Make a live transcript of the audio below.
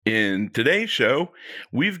In today's show,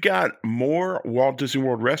 we've got more Walt Disney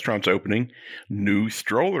World restaurants opening. New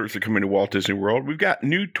strollers are coming to Walt Disney World. We've got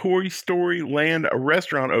new Toy Story Land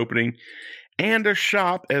restaurant opening and a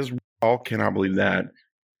shop as well. Cannot believe that,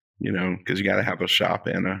 because you got to have a shop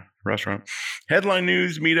and a restaurant. Headline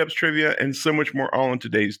news, meetups, trivia, and so much more all in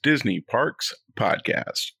today's Disney Parks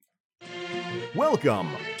podcast. Welcome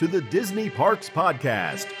to the Disney Parks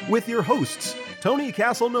Podcast with your hosts, Tony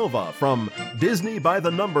Casanova from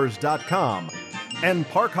DisneyByTheNumbers.com and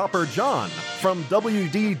Parkhopper John from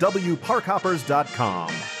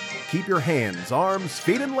WDWParkhoppers.com. Keep your hands, arms,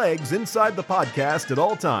 feet, and legs inside the podcast at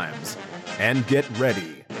all times. And get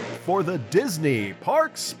ready for the Disney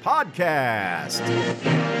Parks Podcast.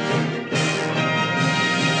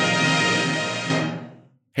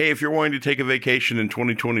 Hey, if you're wanting to take a vacation in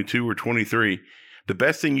 2022 or 23, the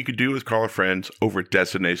best thing you could do is call our friends over at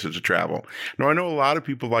Destinations to Travel. Now, I know a lot of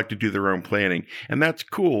people like to do their own planning, and that's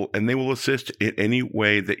cool, and they will assist in any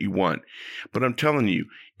way that you want. But I'm telling you,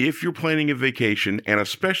 if you're planning a vacation, and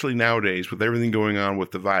especially nowadays with everything going on with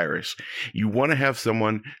the virus, you want to have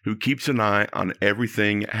someone who keeps an eye on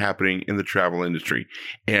everything happening in the travel industry.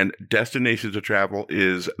 And Destinations to Travel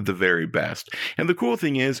is the very best. And the cool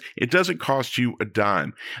thing is, it doesn't cost you a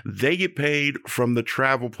dime. They get paid from the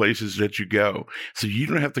travel places that you go. So you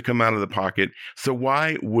don't have to come out of the pocket. So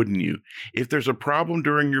why wouldn't you? If there's a problem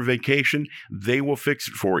during your vacation, they will fix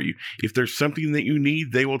it for you. If there's something that you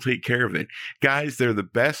need, they will take care of it. Guys, they're the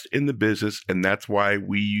best in the business, and that's why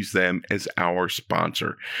we use them as our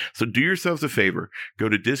sponsor. So do yourselves a favor. Go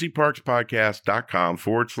to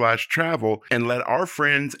DisneyParksPodcast.com/travel and let our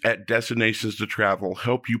friends at Destinations to Travel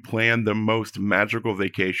help you plan the most magical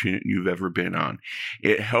vacation you've ever been on.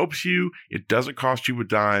 It helps you. It doesn't cost you a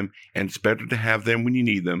dime, and it's better to have them when you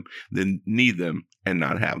need them than need them and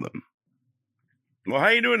not have them. Well, how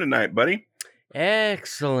you doing tonight, buddy?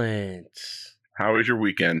 Excellent. How was your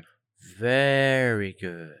weekend? Very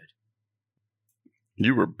good.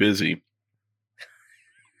 You were busy.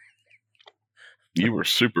 You were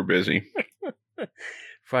super busy.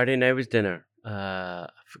 Friday night was dinner. I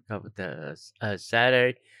forgot what that was.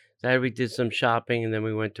 Saturday we did some shopping, and then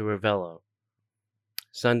we went to Ravello.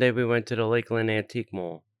 Sunday we went to the Lakeland Antique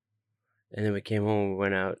Mall, and then we came home and we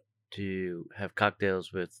went out to have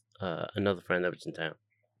cocktails with another friend that was in town.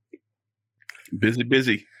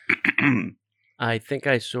 Busy. I think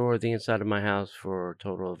I saw the inside of my house for a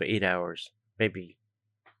total of 8 hours, maybe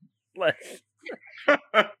less. Well,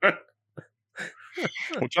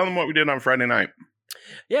 tell them what we did on Friday night.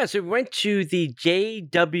 Yeah, so we went to the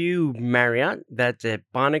JW Marriott. That's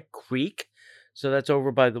at Bonnet Creek. So that's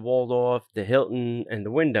over by the Waldorf, the Hilton, and the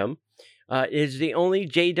Wyndham. It is the only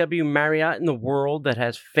JW Marriott in the world that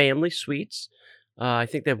has family suites. I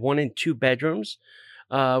think they have 1 and 2 bedrooms.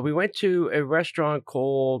 We went to a restaurant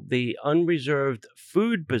called the Unreserved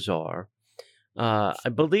Food Bazaar. I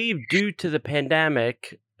believe due to the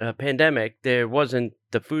pandemic, there wasn't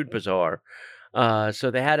the food bazaar.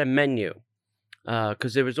 So they had a menu.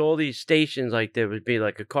 Because there was all these stations, like there would be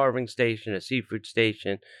like a carving station, a seafood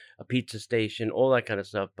station, a pizza station, all that kind of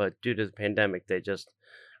stuff. But due to the pandemic, they just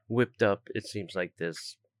whipped up, it seems like,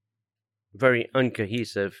 this very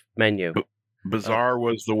uncohesive menu. Bizarre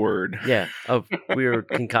was the word. Yeah, of weird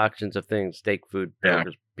concoctions of things: steak, food,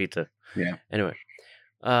 burgers, pizza. Yeah. Anyway,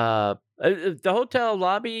 the hotel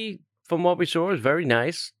lobby, from what we saw, was very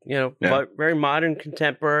nice. But very modern,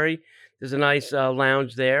 contemporary. There's a nice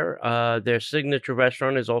lounge there. Their signature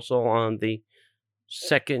restaurant is also on the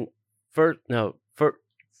second floor,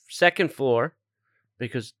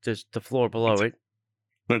 because there's the floor below it.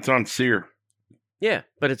 It's on Sear. Yeah,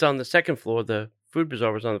 but it's on the second floor. The Food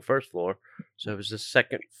Bazaar was on the first floor, so it was the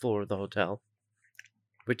second floor of the hotel,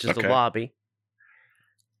 which is the lobby.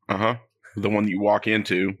 The one that you walk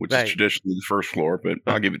into, which is traditionally the first floor, but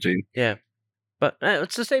I'll give it to you. Yeah, but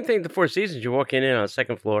it's the same thing at the Four Seasons. You're walking in on the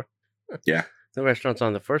second floor. Yeah. The restaurant's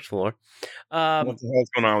on the first floor. What the hell's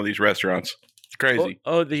going on with these restaurants? It's crazy.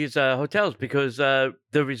 These hotels, because the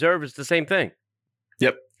Reserve is the same thing.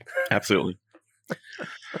 Yep, absolutely.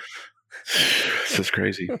 This is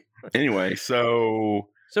crazy. Anyway, so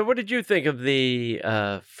what did you think of the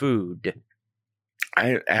food?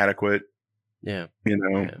 Adequate. Yeah.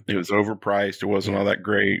 It was overpriced. It wasn't all that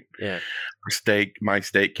great. Yeah. My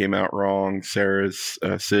steak came out wrong. Sid's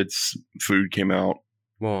food came out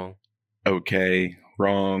wrong. Okay,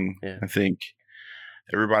 wrong. Yeah. I think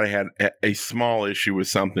everybody had a small issue with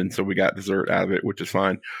something, so we got dessert out of it, which is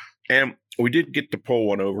fine. And we did get to pull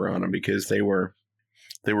one over on them because they were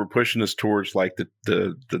pushing us towards like the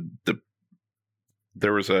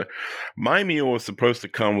there was my meal was supposed to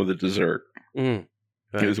come with a dessert. Mm.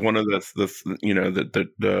 It was one of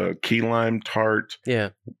the key lime tart, Yeah.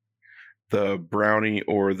 the brownie,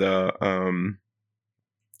 or the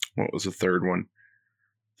what was the third one?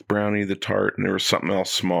 The brownie, the tart, and there was something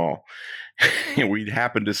else small. And we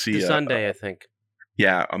happened to see The Sunday, I think.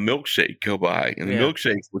 a milkshake go by, and the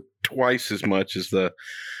milkshakes were twice as much as the.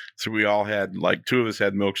 So we all had, like, 2 of us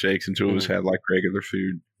had milkshakes and 2 of us had like regular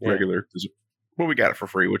food, well, we got it for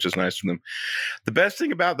free, which is nice from them. The best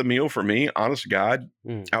thing about the meal for me, honest to God,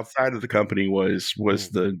 outside of the company was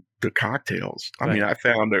the cocktails. I mean, I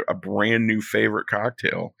found a brand new favorite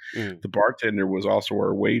cocktail. The bartender was also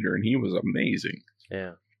our waiter, and he was amazing.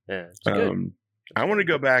 Yeah. It's good. I want to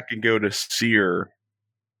go back and go to Sear.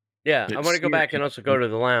 Yeah, I want to go back and also go to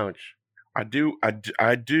the lounge. I do,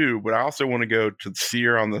 but I also want to go to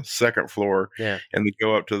Sear on the 2nd floor, and then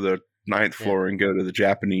go up to the 9th floor and go to the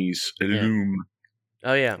Japanese Loom.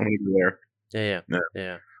 Oh yeah, I want to go there.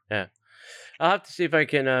 Yeah. I'll have to see if I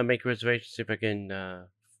can make reservations. See if I can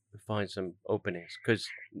find some openings, because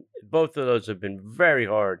both of those have been very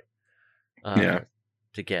hard. To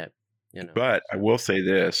get. But I will say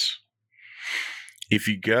this: if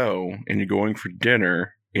you go and you're going for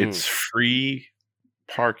dinner, it's free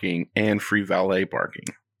parking and free valet parking.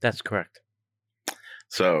 That's correct.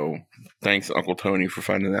 So thanks, Uncle Tony, for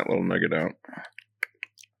finding that little nugget out.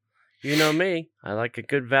 You know me. I like a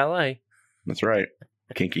good valet. That's right.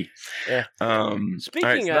 Kinky. Yeah.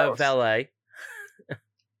 Speaking of valet,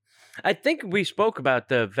 I think we spoke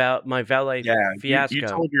about my valet fiasco. You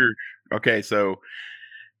told okay, so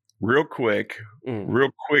real quick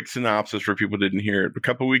synopsis for people who didn't hear it. A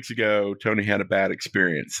couple of weeks ago, Tony had a bad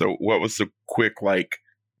experience. So what was the quick, like?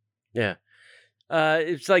 Yeah.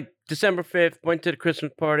 It's like December 5th, went to the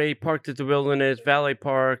Christmas party, parked at the Wilderness, valet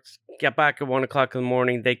parked, got back at 1 o'clock in the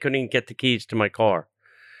morning. They couldn't even get the keys to my car.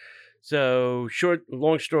 So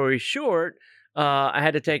long story short, I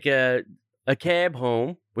had to take a cab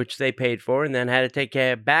home, which they paid for, and then had to take a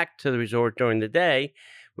cab back to the resort during the day,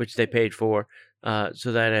 which they paid for,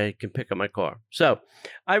 so that I can pick up my car. So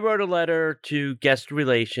I wrote a letter to guest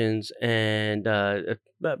relations, and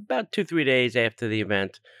about 2-3 days after the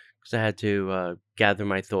event, because I had to gather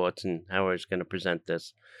my thoughts and how I was going to present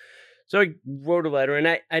this. So I wrote a letter, and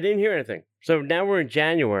I didn't hear anything. So now we're in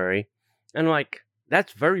January, and I'm like,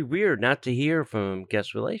 that's very weird not to hear from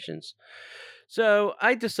guest relations. So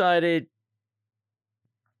I decided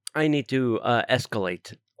I need to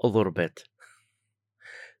escalate a little bit.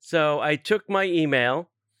 So I took my email,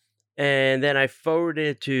 and then I forwarded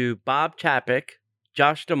it to Bob Chapek,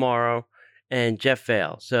 Josh D'Amaro, and Jeff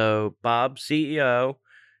Vail. So Bob, CEO,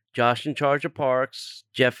 Josh in charge of parks,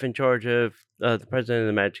 Jeff in charge of the president of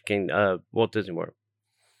the Magic Kingdom, Walt Disney World.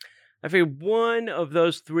 I figured one of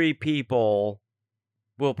those 3 people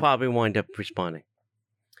will probably wind up responding.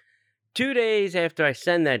 2 days after I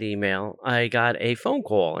sent that email, I got a phone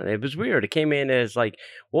call, and it was weird. It came in as like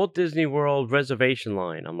Walt Disney World reservation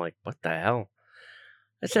line. I'm like, what the hell?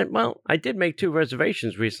 I said, well, I did make 2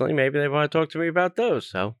 reservations recently. Maybe they want to talk to me about those.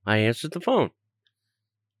 So I answered the phone.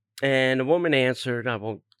 And a woman answered. I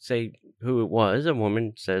won't say who it was. A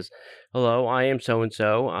woman says, hello, I am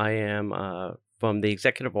so-and-so. I am from the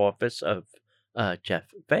executive office of Jeff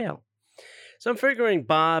Vail. So I'm figuring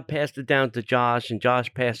Bob passed it down to Josh, and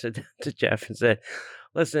Josh passed it to Jeff and said,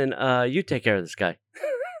 listen, you take care of this guy.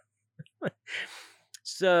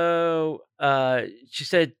 So she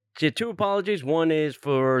said she had 2 apologies. One is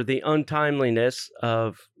for the untimeliness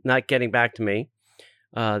of not getting back to me,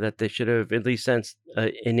 that they should have at least sent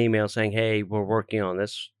an email saying, hey, we're working on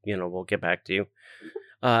this. We'll get back to you.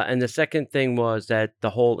 And the second thing was that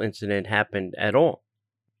the whole incident happened at all.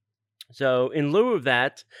 So in lieu of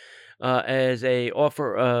that, as a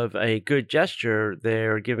offer of a good gesture,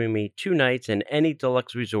 they're giving me 2 nights in any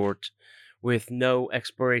deluxe resort with no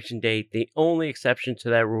expiration date. The only exception to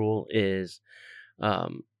that rule is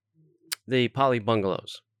the Poly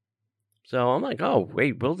Bungalows. So I'm like, oh,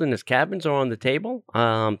 wait, wilderness cabins are on the table?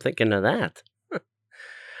 I'm thinking of that.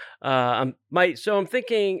 I'm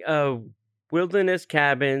thinking wilderness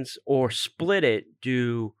cabins, or split it,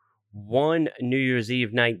 do one New Year's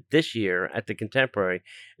Eve night this year at the Contemporary,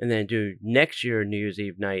 and then do next year New Year's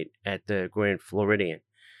Eve night at the Grand Floridian.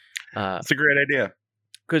 That's a great idea.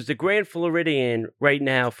 Because the Grand Floridian right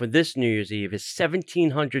now for this New Year's Eve is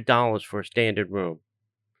 $1,700 for a standard room.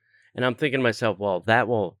 And I'm thinking to myself, well, that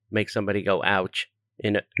will make somebody go ouch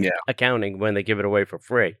in accounting when they give it away for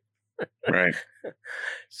free. Right.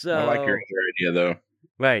 So I like your other idea, though.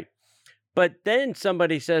 Right. But then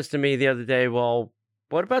somebody says to me the other day, well,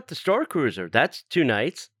 what about the Star Cruiser? That's 2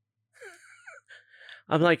 nights.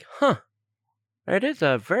 I'm like, that is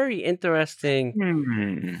a very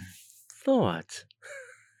interesting thought.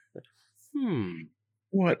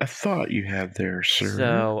 What a thought you have there,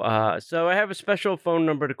 sir. So I have a special phone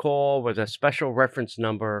number to call with a special reference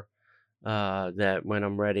number that when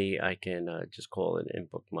I'm ready, I can just call it and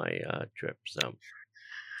book my trip. So,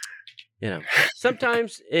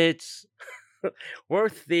 sometimes it's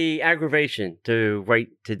worth the aggravation to write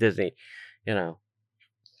to Disney,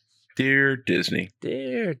 Dear Disney.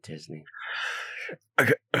 Dear Disney.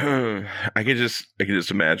 Okay. I can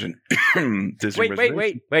just imagine. Disney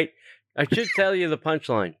Wait. I should tell you the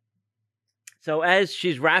punchline. So as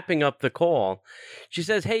she's wrapping up the call, she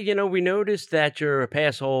says, hey, we noticed that you're a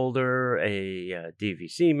pass holder, a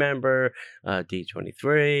DVC member,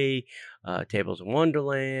 D23, Tables in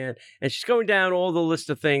Wonderland. And she's going down all the list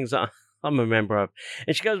of things I'm a member of.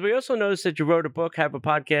 And she goes, we also noticed that you wrote a book, have a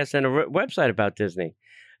podcast, and a website about Disney.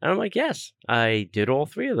 And I'm like, yes, I did all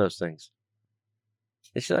three of those things.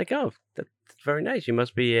 And she's like, oh, that's very nice. You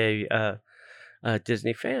must be a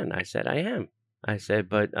Disney fan. I said, I am. I said,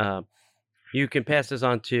 but you can pass this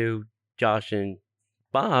on to Josh and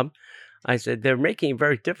Bob. I said, they're making it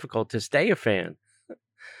very difficult to stay a fan.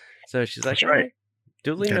 So she's like, that's right.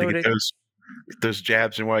 Duly noted. Get those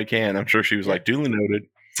jabs in while you can. I'm sure she was like, duly noted.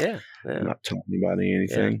 Yeah. I'm not telling anybody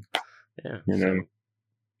anything. Yeah.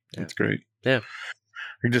 That's great. Yeah.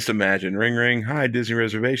 You can just imagine, ring, ring. Hi, Disney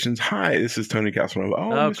Reservations. Hi, this is Tony Casanova.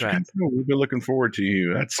 Oh, Mr. Casanova, we've been looking forward to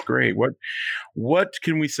you. That's great. What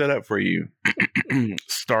can we set up for you?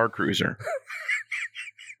 Star Cruiser.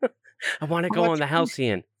 I want to go on the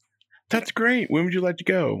Halcyon. That's great. When would you like to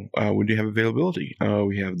go? When do you have availability? Oh,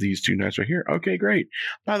 we have these 2 nights right here. Okay, great.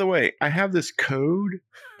 By the way, I have this code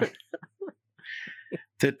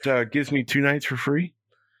that gives me 2 nights for free.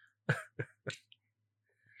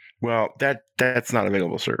 Well, that's not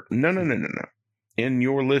available, sir. No. In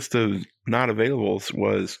your list of not availables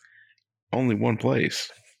was only one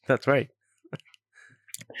place. That's right.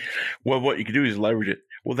 Well, what you can do is leverage it.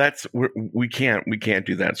 Well, we can't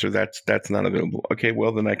do that, sir. That's not available. Okay,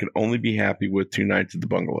 well then I can only be happy with 2 nights at the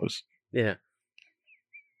bungalows. Yeah.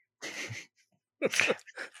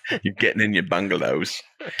 You're getting in your bungalows.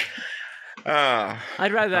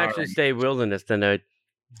 I'd rather actually stay Wilderness than I'd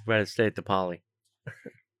rather stay at the Poly.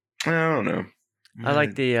 I don't know. I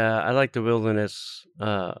like the Wilderness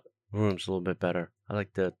rooms a little bit better. I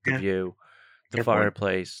like the view, the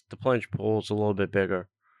fireplace, the plunge pool's a little bit bigger.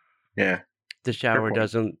 Yeah. The shower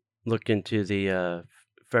doesn't look into the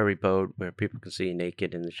ferry boat where people can see you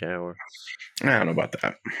naked in the shower. I don't know about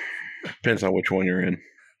that. Depends on which one you're in.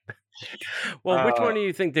 Well, which one do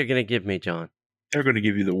you think they're going to give me, John? They're going to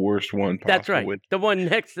give you the worst one possible. That's right. The one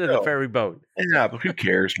next to the ferry boat. Yeah, but who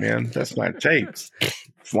cares, man? That's not tapes.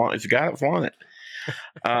 If you got it, flaunt it.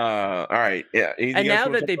 All right. Yeah. And now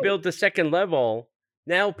that they built the second level,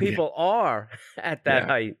 now people are at that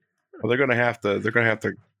height. Well, they're going to have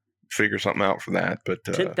to figure something out for that. But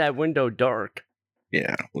tint that window dark.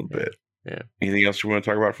 Yeah, a little bit. Yeah. Anything else you want to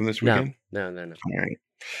talk about from this weekend? No. All right.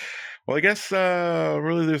 Well, I guess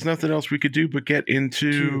really there's nothing else we could do but get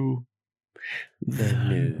into the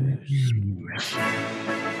news.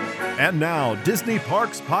 And now, Disney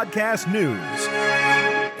Parks Podcast News.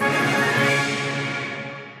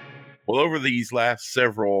 Well, over these last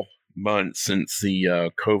several months since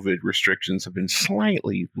the COVID restrictions have been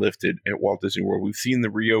slightly lifted at Walt Disney World, we've seen the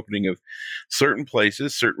reopening of certain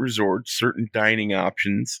places, certain resorts, certain dining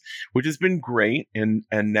options, which has been great. And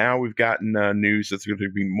now we've gotten news that's going to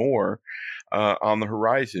be more on the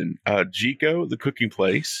horizon. Jiko, the cooking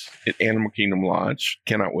place at Animal Kingdom Lodge,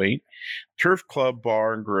 cannot wait. Turf Club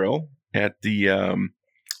Bar and Grill at the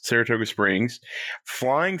Saratoga Springs,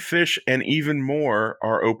 Flying Fish, and even more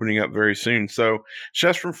are opening up very soon. So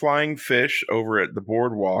chefs from Flying Fish over at the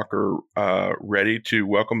Boardwalk are ready to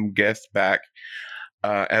welcome guests back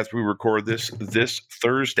as we record this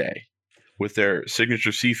Thursday with their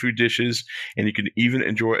signature seafood dishes, and you can even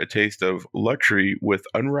enjoy a taste of luxury with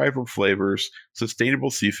unrivaled flavors, sustainable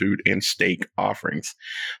seafood, and steak offerings.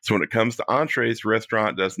 So when it comes to entrees, the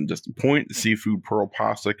restaurant doesn't disappoint. The seafood pearl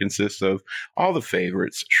pasta consists of all the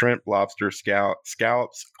favorites: shrimp, lobster,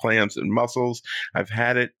 scallops, clams, and mussels. I've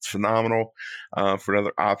had it. It's phenomenal. For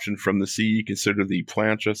another option from the sea, consider the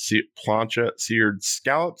plancha seared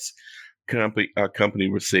scallops,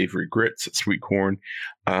 accompanied with savory grits, sweet corn,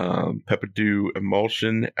 peppadew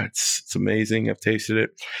emulsion. It's amazing. I've tasted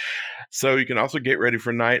it. So you can also get ready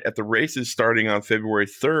for night at the races starting on February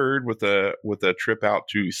 3rd with a trip out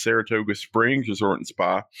to Saratoga Springs Resort and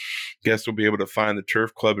Spa. Guests will be able to find the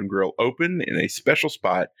Turf Club and Grill open in a special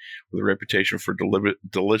spot with a reputation for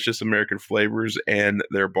delicious American flavors, and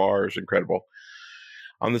their bar is incredible.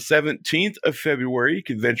 On the 17th of February, you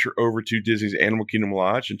can venture over to Disney's Animal Kingdom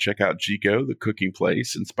Lodge and check out Jiko, the cooking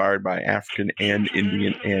place inspired by African and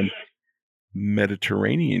Indian and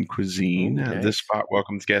Mediterranean cuisine. Ooh, nice. This spot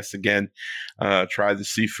welcomes guests again. Try the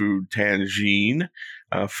seafood tangine,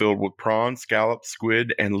 filled with prawns, scallops,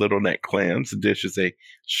 squid, and little neck clams. The dish is a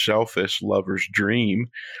shellfish lover's dream.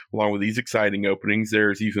 Along with these exciting openings,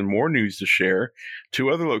 there's even more news to share. 2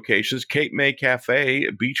 other locations, Cape May Cafe,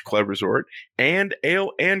 Beach Club Resort, and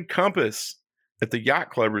Ale and Compass at the Yacht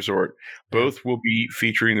Club Resort. Both will be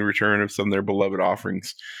featuring the return of some of their beloved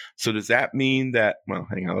offerings. So does that mean that, well,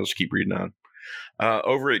 hang on, I'll just keep reading on.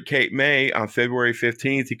 Over at Cape May on February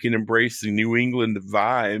 15th, you can embrace the New England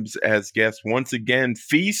vibes as guests once again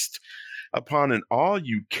feast upon an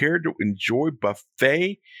all-you-care-to-enjoy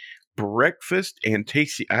buffet breakfast and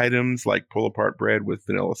tasty items like pull-apart bread with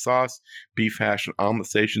vanilla sauce, beef hash, and omelet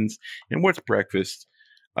stations. And what's breakfast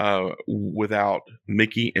without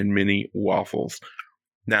Mickey and Minnie waffles?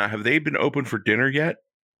 Now, have they been open for dinner yet?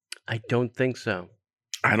 I don't think so.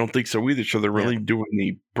 I don't think so either. So they're really doing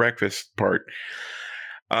the breakfast part.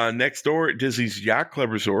 Next door at Disney's Yacht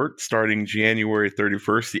Club Resort, starting January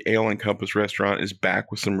 31st, the Ale and Compass restaurant is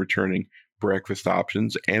back with some returning breakfast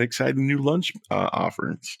options and exciting new lunch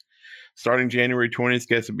offerings. Starting January 20th,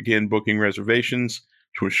 guests will begin booking reservations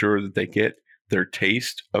to ensure that they get their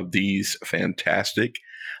taste of these fantastic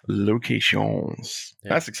locations. Yeah.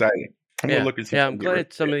 That's exciting. I'm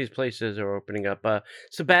glad some of these places are opening up.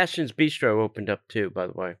 Sebastian's Bistro opened up too, by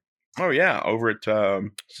the way. Oh yeah, over at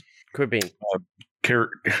Caribbean.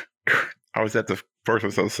 I was at the first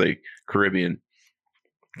one, so I'll say Caribbean.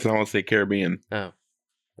 So I want to say Caribbean. Oh.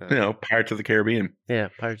 You know, Pirates of the Caribbean. Yeah,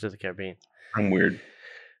 Pirates of the Caribbean. I'm weird.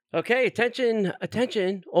 Okay, attention,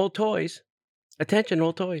 old toys. Attention,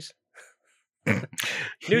 old toys.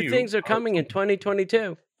 New things are coming in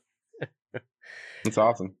 2022. That's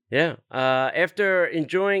awesome. Yeah. After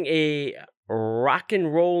enjoying a rock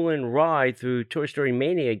and rollin' ride through Toy Story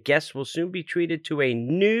Mania, guests will soon be treated to a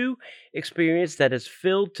new experience that is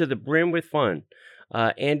filled to the brim with fun.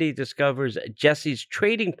 Andy discovers Jesse's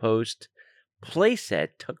Trading Post playset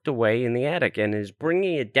tucked away in the attic and is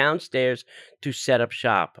bringing it downstairs to set up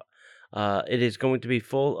shop. It is going to be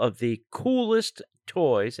full of the coolest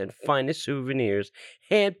toys and finest souvenirs,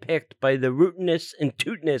 handpicked by the rootinest and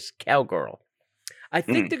tootinest cowgirl. I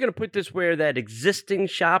think they're going to put this where that existing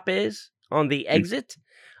shop is on the exit.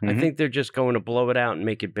 I think they're just going to blow it out and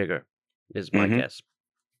make it bigger, is my guess.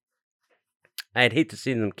 I'd hate to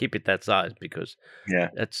see them keep it that size because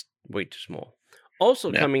that's way too small.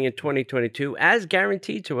 Also coming in 2022, as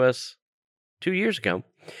guaranteed to us 2 years ago,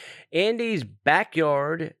 Andy's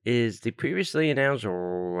Backyard is the previously announced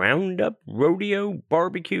Roundup Rodeo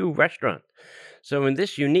Barbecue Restaurant. So in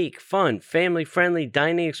this unique, fun, family-friendly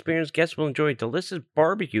dining experience, guests will enjoy delicious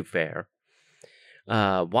barbecue fare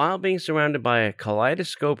while being surrounded by a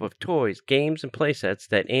kaleidoscope of toys, games, and playsets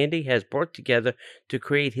that Andy has brought together to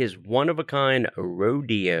create his one-of-a-kind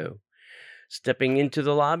rodeo. Stepping into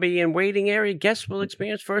the lobby and waiting area, guests will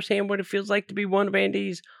experience firsthand what it feels like to be one of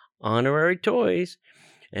Andy's honorary toys.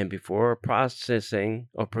 And before progressing,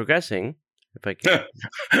 if I can,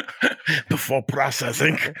 before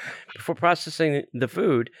processing the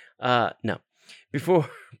food, before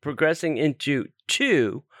progressing into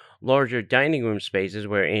 2 larger dining room spaces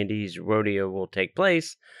where Andy's rodeo will take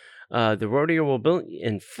place, the rodeo will be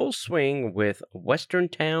in full swing with Western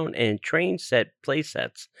Town and train set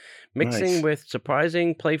playsets, mixing with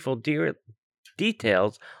surprising, playful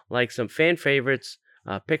details like some fan favorites,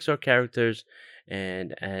 Pixar characters,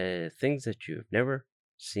 and things that you've never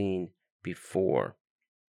seen before.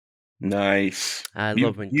 Nice. I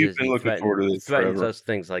love when Disney threatens us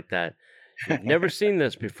things like that. You've never seen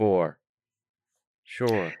this before.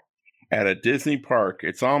 Sure. At a Disney park,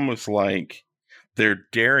 it's almost like they're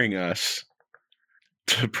daring us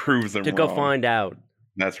to prove them wrong. Go find out.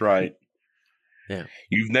 That's right. Yeah.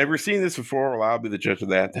 You've never seen this before? Well, I'll be the judge of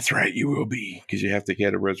that. That's right, you will be. Because you have to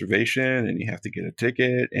get a reservation and you have to get a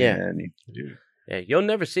ticket. And you'll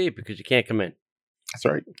never see it because you can't come in. That's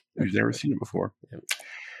right. You've never seen it before.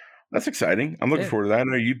 That's exciting. I'm looking forward to that. I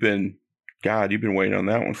know you've been waiting on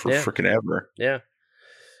that one for freaking ever. Yeah.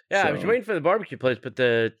 Yeah, so. I was waiting for the barbecue place, but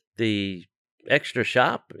the extra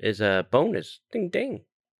shop is a bonus. Ding, ding.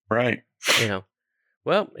 Right.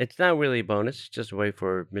 Well, it's not really a bonus. It's just a way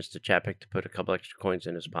for Mr. Chapek to put a couple extra coins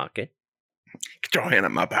in his pocket. Get your hand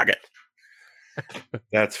in my pocket.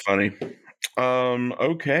 That's funny.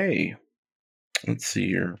 Okay. Let's see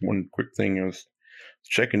here. One quick thing. I was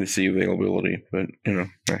checking to see availability, but you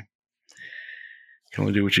can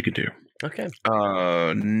only do what you can do. Okay.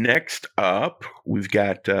 Next up, we've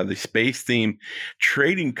got the space theme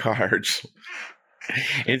trading cards.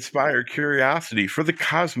 Inspire curiosity for the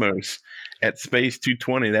cosmos at Space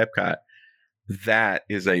 220 at Epcot. That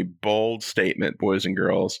is a bold statement, boys and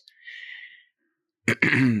girls.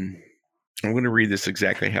 I'm going to read this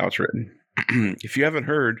exactly how it's written. If you haven't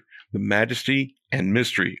heard, the majesty and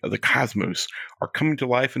mystery of the cosmos are coming to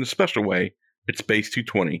life in a special way at Space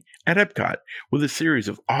 220 at Epcot with a series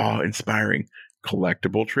of awe-inspiring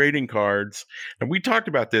collectible trading cards. And we talked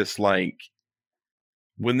about this like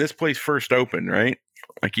when this place first opened, right?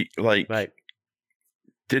 Right.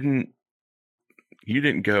 You didn't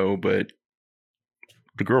go, but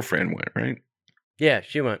the girlfriend went, right? Yeah,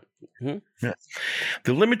 she went. Yeah.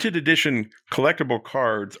 The limited edition collectible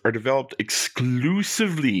cards are developed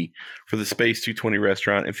exclusively for the Space 220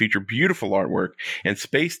 restaurant and feature beautiful artwork and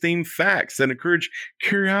space-themed facts that encourage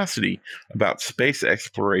curiosity about space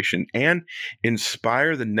exploration and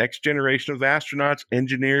inspire the next generation of astronauts,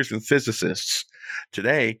 engineers, and physicists.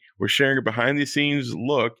 Today, we're sharing a behind-the-scenes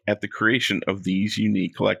look at the creation of these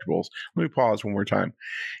unique collectibles. Let me pause one more time.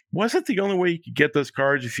 Wasn't the only way you could get those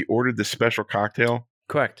cards if you ordered the special cocktail?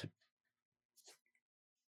 Correct.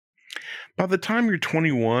 By the time you're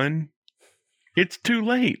 21, it's too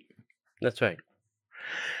late. That's right.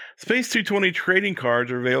 Space 220 trading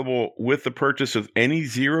cards are available with the purchase of any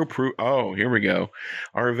zero proof. Oh, here we go.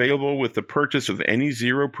 Are available with the purchase of any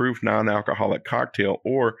zero proof non-alcoholic cocktail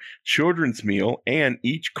or children's meal, and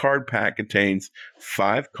each card pack contains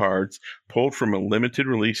 5 cards pulled from a limited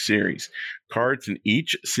release series. Cards in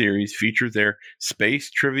each series feature their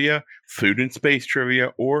space trivia, food and space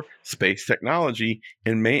trivia, or space technology,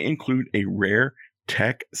 and may include a rare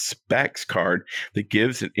tech specs card that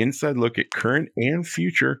gives an inside look at current and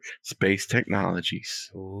future space technologies.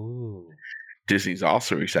 Ooh. Disney's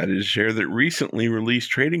also excited to share that recently released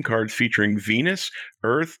trading cards featuring Venus,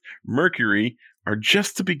 Earth, Mercury are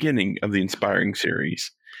just the beginning of the inspiring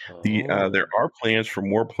series. There are plans for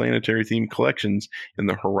more planetary themed collections in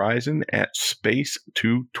the horizon at Space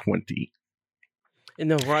 220. In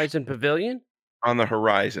the Horizon Pavilion? On the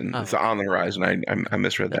horizon. Oh, It's on the horizon. I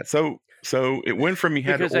misread that. So it went from you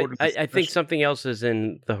had because to order. I think something else is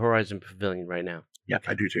in the Horizon Pavilion right now. Yeah,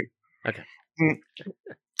 I do too. Okay.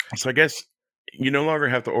 So I guess you no longer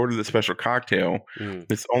have to order the special cocktail. Mm.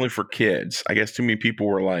 It's only for kids. I guess too many people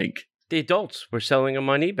were like, The adults were selling them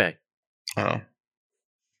on eBay. "Oh,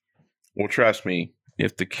 well, trust me.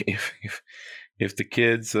 If the kids,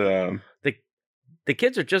 The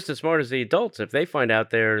kids are just as smart as the adults. If they find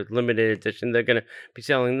out they're limited edition, they're going to be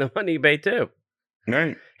selling them on eBay too.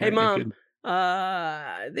 right? Hey, right, Mom,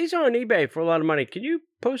 these are on eBay for a lot of money. Can you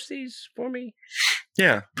post these for me?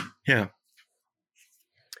 Yeah.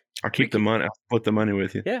 I'll keep the money. I'll split the money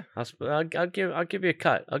with you. Yeah, I'll give you a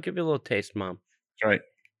cut. I'll give you a little taste, Mom. That's right.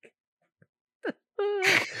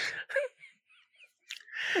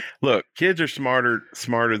 Look, kids are smarter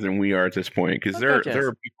than we are at this point because there are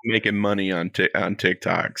people making money on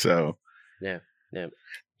TikTok. So yeah. All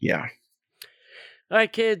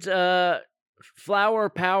right, kids. Flower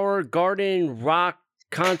Power Garden Rock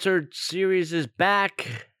Concert Series is back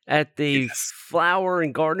at the Flower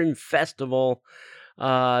and Garden Festival.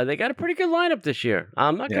 They got a pretty good lineup this year.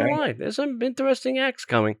 I'm not gonna lie. There's some interesting acts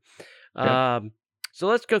coming. So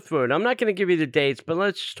let's go through it. I'm not going to give you the dates, but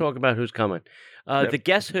let's just talk about who's coming. The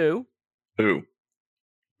Guess Who. Who?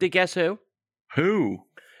 The Guess Who. Who?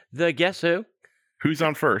 The Guess Who. Who's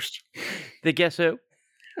on first? The Guess Who.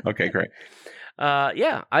 Okay, great.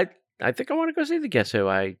 Yeah, I think I want to go see the Guess Who.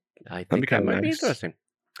 I think that might be interesting.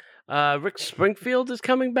 Rick Springfield is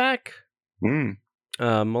coming back.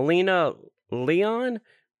 Melina Leon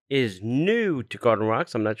is new to Garden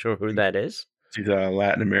Rocks. I'm not sure who that is. She's a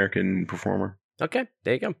Latin American performer. Okay,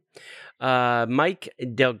 there you go. Mike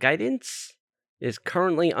DelGuidance is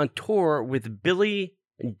currently on tour with Billy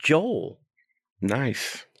Joel.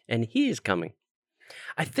 Nice. And he is coming.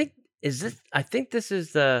 I think this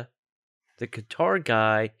is the guitar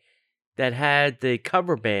guy that had the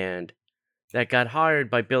cover band that got hired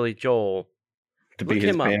by Billy Joel to be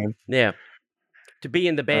his band. Yeah. To be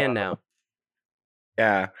in the band now.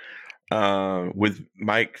 Yeah. With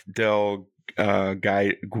Mike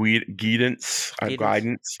Guidance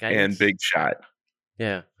and Big Shot.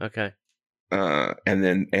 Yeah, okay.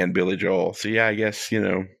 And Billy Joel. So yeah, I guess, He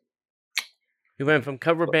went from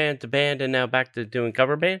cover band to band and now back to doing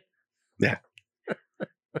cover band? Yeah.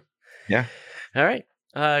 Yeah. All right.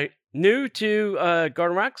 New to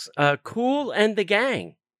Garden Rocks, Kool and the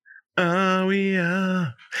Gang. Oh, we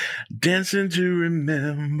are dancing to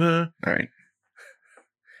remember. All right.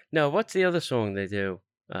 No, what's the other song they do?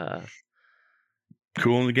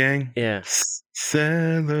 Cool in the Gang. Yeah.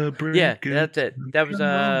 Celebrate. Yeah, good that's it. That was come on.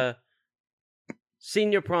 a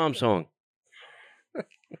senior prom song.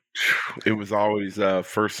 It was always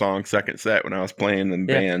first song, second set when I was playing in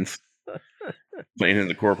Yeah. bands, playing in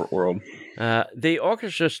the corporate world. The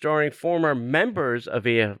orchestra starring former members of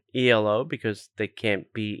ELO, because they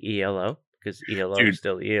can't be ELO, because ELO Dude. is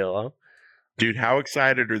still ELO. Dude, how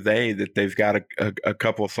excited are they that they've got a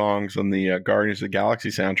couple of songs on the Guardians of the Galaxy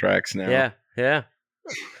soundtracks now? Yeah.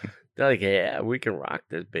 They're like, yeah, we can rock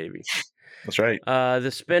this baby. That's right.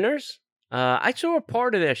 The Spinners. I saw a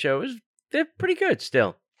part of their show. They're pretty good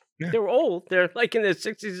still. Yeah. They were old. They're like in their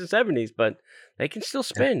 60s and 70s, but they can still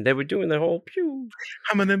spin. They were doing the whole pew.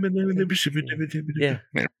 Yeah.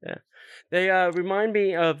 They remind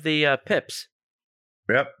me of the Pips.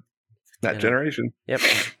 Yep. That Yeah. generation. Yep.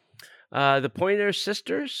 The Pointer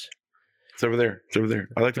Sisters. It's over there.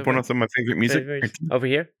 I like to point out some of my favorite music. Over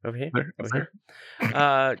here.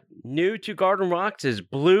 New to Garden Rocks is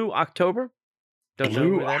Blue October. Don't know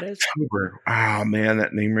Blue who that is. October. Oh man,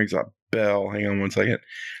 that name rings a bell. Hang on one second.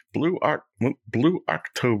 Blue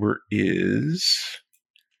October is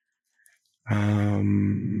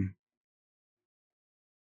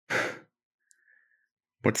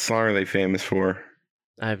what song are they famous for?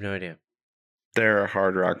 I have no idea. They're a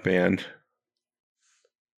hard rock band.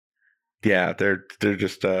 Yeah, they're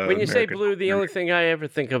just when you say American Blue, the rock only thing I ever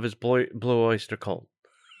think of is Blue Oyster Cult.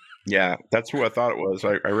 Yeah, that's who I thought it was.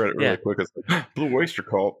 I read it really Yeah. quick. It's like, Blue Oyster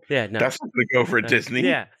Cult. Yeah, no. That's not going to go for Disney.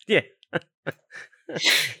 Yeah. Yeah,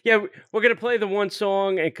 we're going to play the one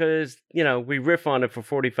song because, we riff on it for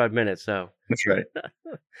 45 minutes. So That's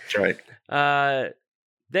right.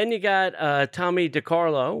 Then you got Tommy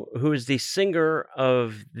DiCarlo, who is the singer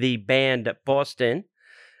of the band Boston.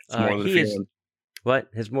 It's more than a feeling. What?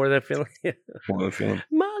 It's more than a feeling? More than a feeling.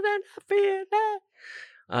 More than a feeling.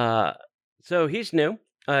 So he's new.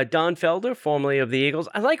 Don Felder, formerly of the Eagles.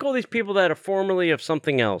 I like all these people that are formerly of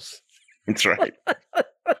something else. That's right.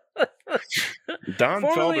 Don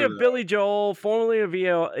Formerly Felder, of Billy Joel, formerly of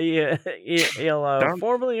ELO,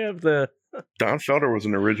 formerly of the... Don Felder was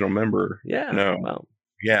an original member. Yeah. No. Well,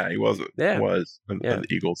 yeah, he was. Yeah. Was of the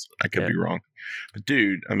Eagles. I could be wrong. But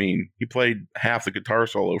dude, I mean, he played half the guitar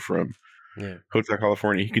solo from Hotel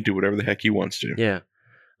California. He can do whatever the heck he wants to. Yeah.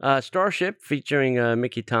 Starship featuring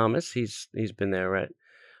Mickey Thomas. He's been there, right?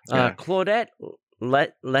 Claudette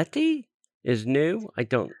Letty is new. I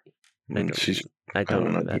don't know who that she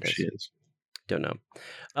is. is. Don't know.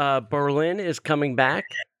 Berlin is coming back.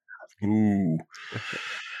 Ooh.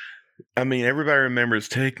 I mean, everybody remembers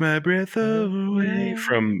 "Take My Breath Away"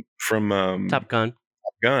 from Top Gun.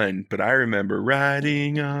 But I remember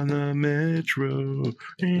 "Riding on the Metro."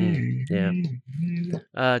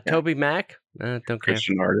 Toby Mac. Don't care.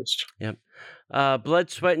 Christian artist. Yep. Blood,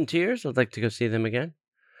 Sweat, and Tears. I'd like to go see them again.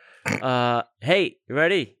 Hey, you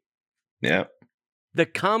ready? Yeah. The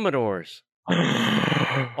Commodores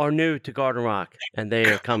are new to Garden Rock, and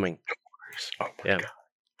they are coming. Oh my God.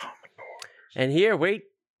 And here, wait.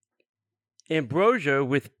 Ambrosia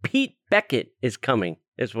with Pete Beckett is coming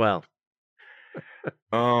as well.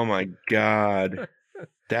 Oh my God.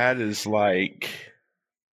 That is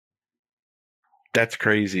that's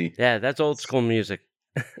crazy. Yeah, that's old school music.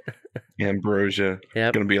 Ambrosia.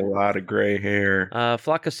 Yep. Going to be a lot of gray hair.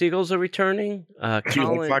 Flock of Seagulls are returning. Do you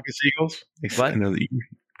like Flock of Seagulls? What? I know that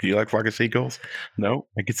do you like Flock of Seagulls? No,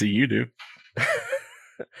 I can see you do.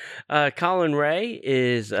 Colin Ray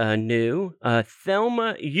is new.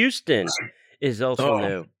 Thelma Houston is also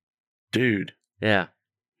new. Dude. Yeah.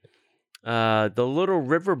 The Little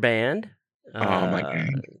River Band. Oh my God. I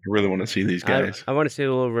really want to see these guys. I want to see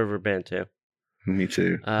the Little River Band too. Me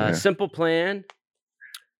too. Simple Plan.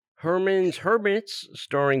 Herman's Hermits,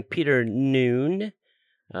 starring Peter Noon,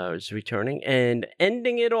 is returning. And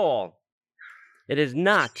ending it all, it is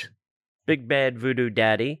not Big Bad Voodoo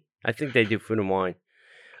Daddy. I think they do Food and Wine.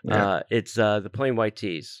 Yeah. It's the Plain White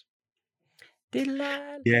Tees.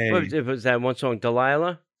 Delilah. Yay. What was that one song,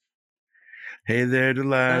 Delilah? Hey there,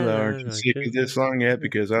 Delilah. Aren't you sick of this song yet?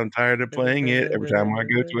 Because I'm tired of playing it. Every time I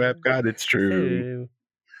go to Epcot, it's true.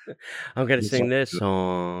 I'm going to sing this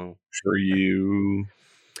song for you.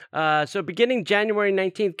 So beginning January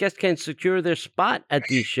 19th, guests can secure their spot at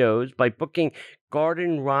these shows by booking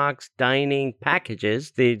Garden Rocks dining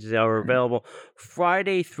packages. These are available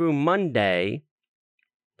Friday through Monday.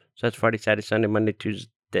 So that's Friday, Saturday, Sunday, Monday,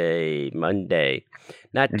 Tuesday, Monday.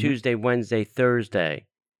 Not Tuesday, Wednesday, Thursday.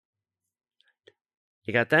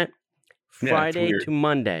 You got that? Friday to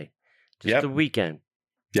Monday. Just the weekend.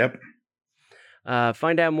 Yep.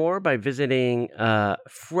 Find out more by visiting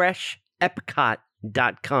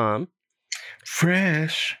freshepcot.com.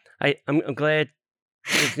 Fresh. I'm glad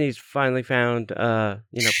Disney's finally found,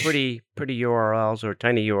 pretty URLs or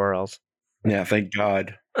tiny URLs. Yeah, thank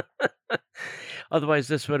God. Otherwise,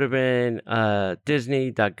 this would have been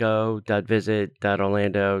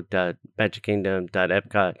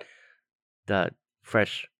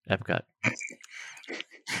disney.go.visit.orlando.magicKingdom.epcot.fresh Epcot.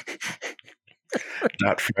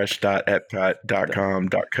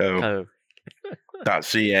 .fresh.epcot.com.co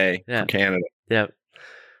 .ca Yeah. for Canada. Yep.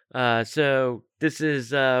 So this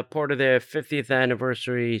is part of their 50th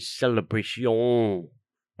anniversary celebration.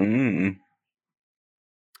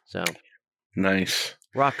 So Nice.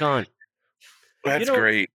 rock on. That's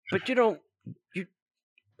great. But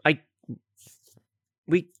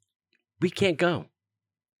we can't go.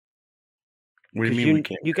 What do you mean we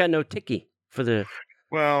can't? You got no ticky for the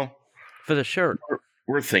shirt.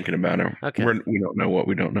 We're thinking about it. Okay. We don't know what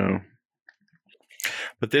we don't know.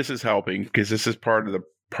 But this is helping because this is part of the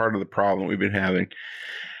problem we've been having.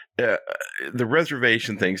 The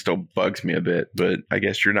reservation thing still bugs me a bit, but I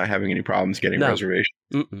guess you're not having any problems getting reservations.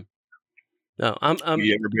 Mm-mm. No, I'm.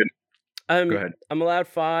 You ever been? Go ahead. I'm allowed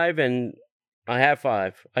 5, and I have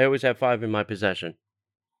 5. I always have 5 in my possession.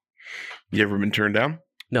 You ever been turned down?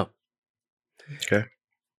 No. Okay.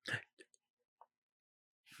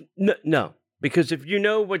 No, because if you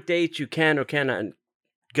know what dates you can or cannot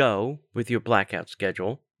go with your blackout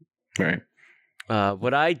schedule, right?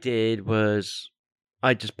 What I did was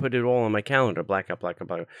I just put it all on my calendar, blackout.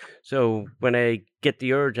 So when I get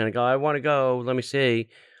the urge and I go, I want to go, let me see,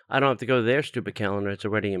 I don't have to go to their stupid calendar. It's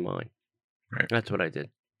already in mine. Right. That's what I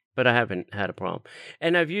did. But I haven't had a problem.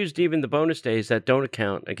 And I've used even the bonus days that don't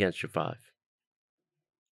account against your 5.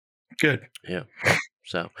 Good. Yeah.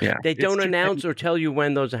 So yeah, they don't announce or tell you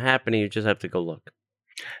when those are happening. You just have to go look.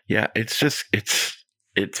 Yeah, it's just it's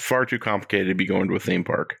far too complicated to be going to a theme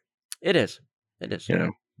park. It is.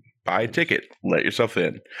 Buy a ticket, let yourself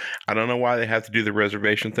in. I don't know why they have to do the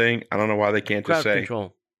reservation thing. I don't know why they can't just say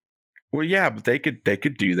control. Well, yeah, but they could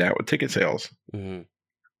do that with ticket sales. Mm-hmm.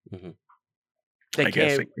 Mm-hmm. They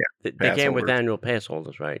can't with annual pass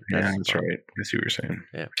holders, right? That's right. I see what you're saying.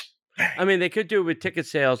 Yeah. I mean, they could do it with ticket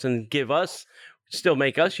sales and still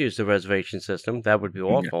make us use the reservation system. That would be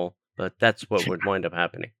awful, but that's what would wind up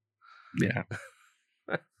happening. Yeah.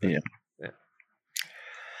 Yeah.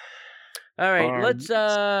 All right, let's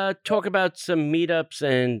talk about some meetups,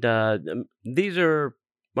 and these are,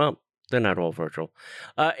 well, they're not all virtual.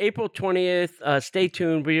 April 20th, stay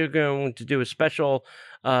tuned. We are going to do a special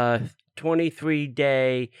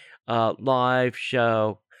 23-day live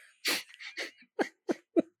show.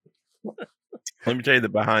 Let me tell you the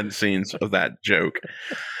behind the scenes of that joke.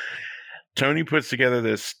 Tony puts together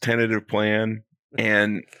this tentative plan,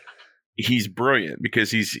 and he's brilliant because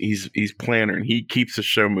he's planner and he keeps the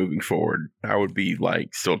show moving forward. I would be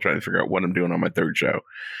like still trying to figure out what I'm doing on my 3rd show.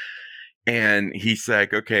 And he's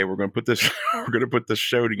like, okay, we're going to put this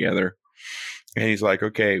show together. And he's like,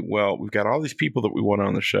 okay, well, we've got all these people that we want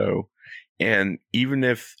on the show. And even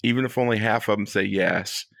if only half of them say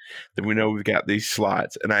yes, then we know we've got these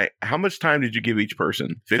slots. And how much time did you give each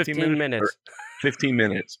person? 15 minutes. 15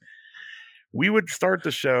 minutes. We would start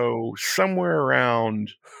the show somewhere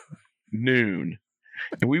around noon,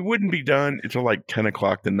 and we wouldn't be done until like 10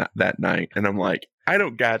 o'clock that night. And I'm like, I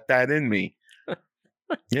don't got that in me.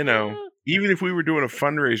 Even if we were doing a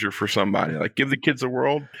fundraiser for somebody, like Give the Kids a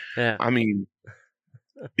World, I mean,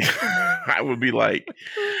 I would be like,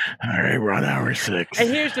 all right, we're on hour 6. And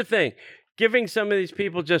here's the thing, giving some of these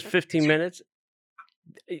people just 15 minutes,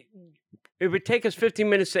 it would take us 15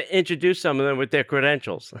 minutes to introduce some of them with their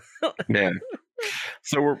credentials. Yeah.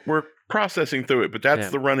 So we're processing through it, but that's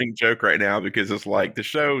the running joke right now because it's like the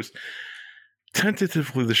show's a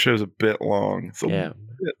bit long. It's a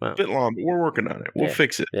bit long, but we're working on it. We'll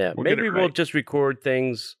fix it. Yeah. Maybe we'll just record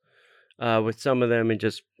things with some of them and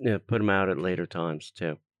just put them out at later times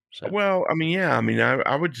too. So. Well, I mean,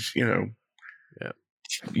 I would just, we'll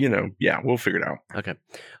figure it out. Okay.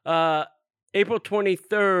 April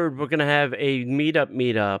 23rd, we're going to have a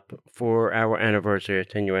meetup for our anniversary, our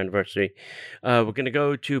 10-year anniversary. We're going to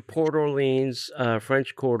go to Port Orleans,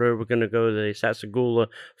 French Quarter. We're going to go to the Sassagoula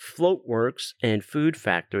Floatworks and Food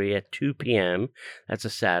Factory at 2 p.m. That's a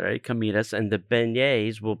Saturday. Come meet us, and the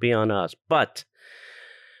beignets will be on us. But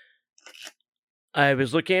I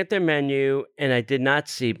was looking at their menu, and I did not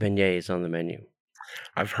see beignets on the menu.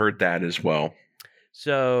 I've heard that as well.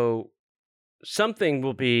 So something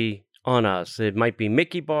will be on us. It might be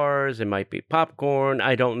Mickey bars, it might be popcorn,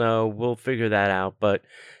 I don't know. We'll figure that out, but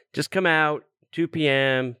just come out 2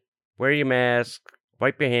 p.m., wear your mask,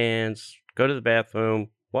 wipe your hands, go to the bathroom,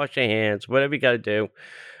 wash your hands, whatever you got to do.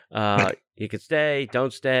 You can stay,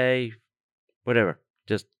 don't stay, whatever.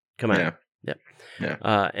 Just come out. Yep.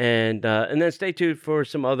 Yeah. And then stay tuned for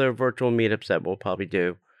some other virtual meetups that we'll probably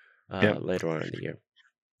do Yep. later on in the year.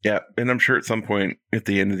 Yeah, and I'm sure at some point at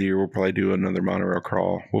the end of the year we'll probably do another monorail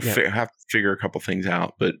crawl. We'll Yep. have to figure a couple things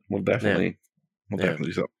out, but we'll definitely definitely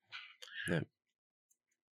do something. Yeah.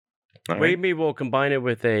 All right. Maybe we'll combine it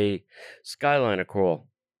with a Skyliner crawl.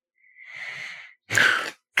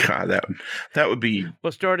 God, that would be.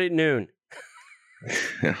 We'll start at noon.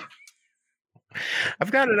 Yeah.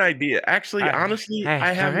 I've got an idea. Actually, honestly,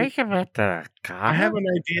 I have an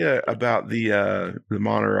idea about the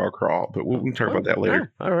monorail crawl, but we can talk about that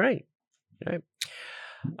later. All right.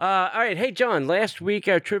 All right. Hey, John, last week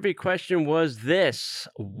our trivia question was this.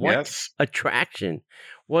 What attraction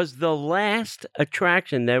was the last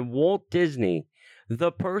attraction that Walt Disney,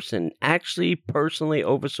 the person, actually personally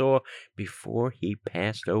oversaw before he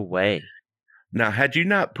passed away? Now, had you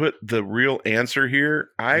not put the real answer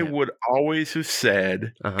here, I would always have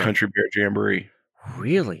said Country Bear Jamboree.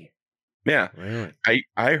 Really? Yeah. Really?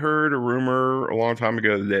 I heard a rumor a long time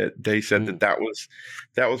ago that they said that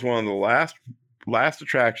was one of the last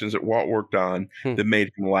attractions that Walt worked on that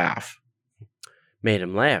made him laugh. Made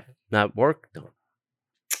him laugh, not work though.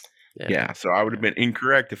 Yeah, so I would have been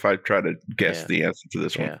incorrect if I tried to guess the answer to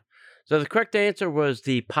this one. So the correct answer was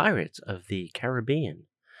the Pirates of the Caribbean.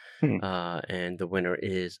 And the winner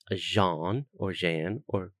is Jean or John.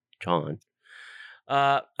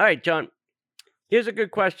 All right, John, here's a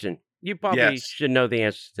good question. You probably should know the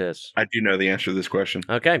answer to this. I do know the answer to this question.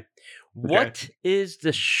 Okay. What is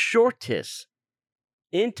the shortest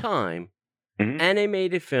in time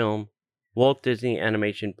animated film Walt Disney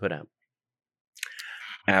Animation put out?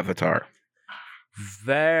 Avatar.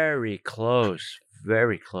 Very close.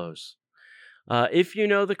 Very close. If you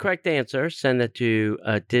know the correct answer, send it to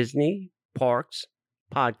Disney Parks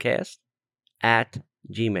Podcast at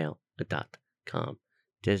gmail.com.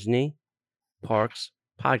 Disney Parks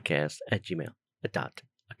Podcast at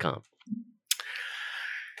gmail.com.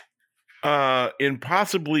 In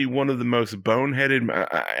possibly one of the most boneheaded,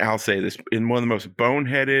 I'll say this, in one of the most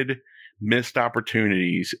boneheaded missed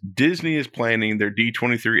opportunities, Disney is planning their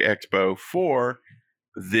D23 Expo for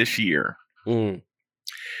this year.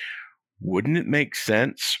 Wouldn't it make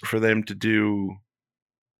sense for them to do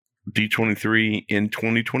D23 in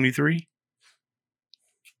 2023?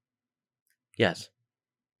 Yes.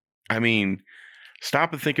 I mean,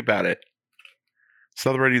 stop and think about it.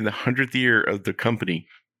 Celebrating the 100th year of the company.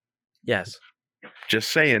 Yes.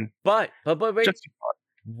 Just saying. But wait.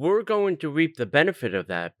 We're going to reap the benefit of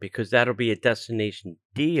that because that'll be a Destination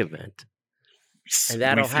D event. And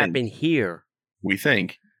that'll happen here. We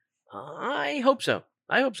think. I hope so.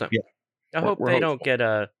 Yeah. I hope they don't get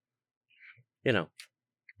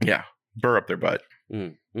Yeah, burr up their butt.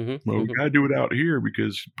 Well, we got to do it out here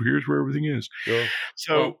because here's where everything is. Sure.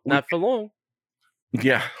 So not for long.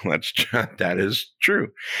 Yeah, that is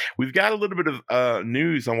true. We've got a little bit of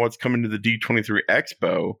news on what's coming to the D23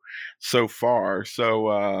 Expo so far.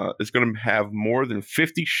 So it's going to have more than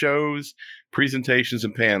 50 shows, presentations,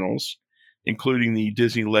 and panels, including the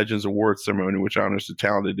Disney Legends Awards ceremony, which honors the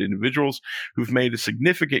talented individuals who've made a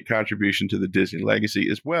significant contribution to the Disney legacy,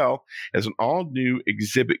 as well as an all-new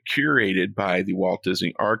exhibit curated by the Walt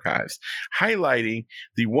Disney Archives, highlighting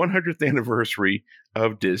the 100th anniversary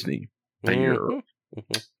of Disney a year early.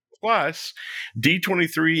 Plus,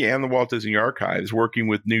 D23 and the Walt Disney Archives, working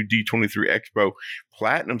with new D23 Expo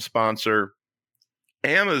Platinum sponsor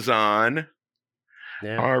Amazon,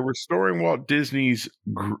 are restoring Walt Disney's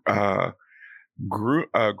Grumman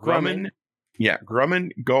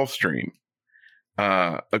Gulfstream,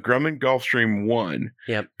 a Grumman Gulfstream 1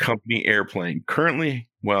 company airplane. Currently,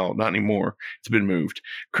 well, not anymore. It's been moved.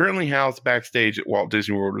 Currently housed backstage at Walt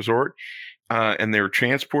Disney World Resort, and they were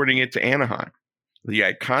transporting it to Anaheim. The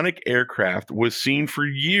iconic aircraft was seen for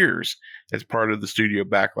years as part of the studio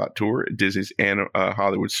backlot tour at Disney's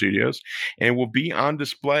Hollywood Studios and will be on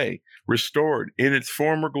display, restored in its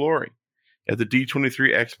former glory at the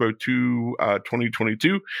D23 Expo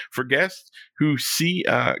 2022 for guests to see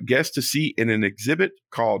in an exhibit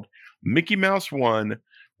called Mickey Mouse 1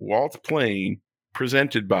 Walt's Plane,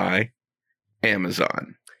 presented by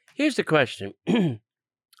Amazon. Here's the question.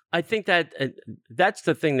 I think that that's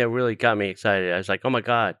the thing that really got me excited. I was like, oh my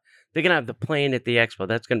God, they're going to have the plane at the expo.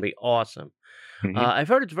 That's going to be awesome. I've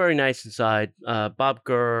heard it's very nice inside. Bob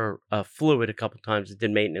Gurr flew it a couple times and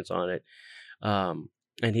did maintenance on it.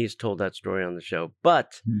 And he's told that story on the show.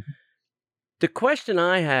 But the question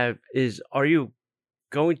I have is, are you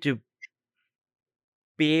going to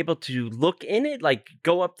be able to look in it, like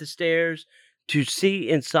go up the stairs to see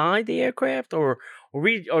inside the aircraft? Or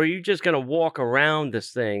are you just going to walk around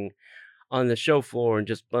this thing? on the show floor and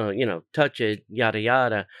just touch it, yada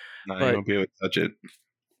yada. No, you But won't be able to touch it.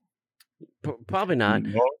 probably not.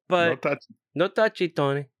 No But touch. no touchy,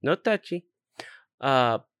 Tony. No touchy.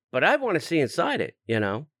 But I want to see inside it.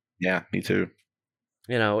 Yeah, me too.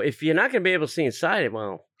 If you're not going to be able to see inside it,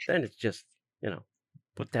 well, then it's just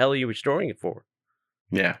what the hell are you restoring it for?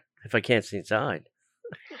 Yeah. If I can't see inside.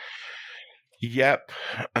 Yep.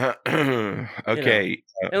 Okay.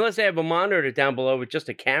 Unless they have a monitor down below with just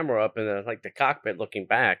a camera up and like the cockpit looking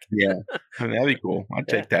back. Yeah. That'd be cool. I'd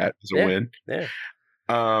take that as a win. Yeah.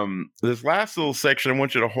 This last little section, I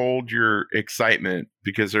want you to hold your excitement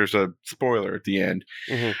because there's a spoiler at the end.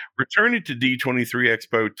 Mm-hmm. Returning to D23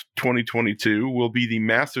 Expo 2022 will be the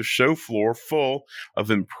massive show floor full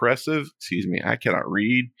of I cannot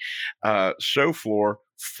read, show floor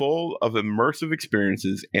full of immersive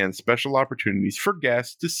experiences and special opportunities for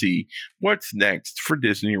guests to see what's next for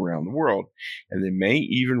Disney around the world. And they may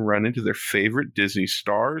even run into their favorite Disney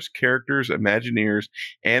stars, characters, Imagineers,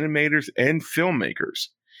 animators, and filmmakers.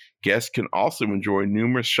 Guests can also enjoy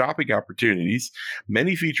numerous shopping opportunities,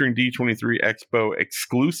 many featuring D23 Expo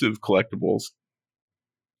exclusive collectibles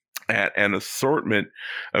at an assortment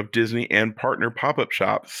of Disney and partner pop-up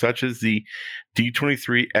shops, such as the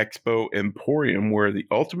D23 Expo Emporium, where the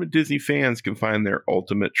ultimate Disney fans can find their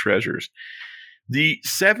ultimate treasures. The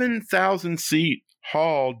 7,000-seat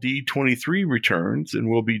Hall D23 returns and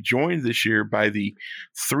will be joined this year by the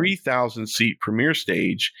 3,000-seat Premier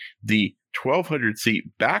Stage, the 1,200-seat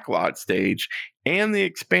Backlot Stage, and the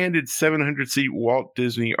expanded 700-seat Walt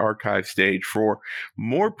Disney Archive Stage for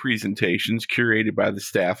more presentations curated by the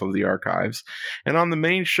staff of the archives. And on the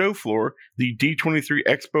main show floor, the D23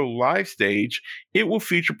 Expo Live Stage, it will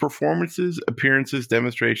feature performances, appearances,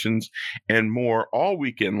 demonstrations, and more all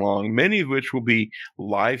weekend long, many of which will be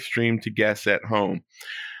live streamed to guests at home.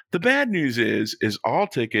 The bad news is all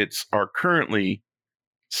tickets are currently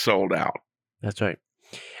sold out. That's right.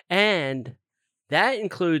 And that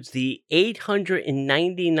includes the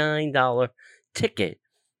 $899 ticket,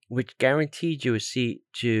 which guaranteed you a seat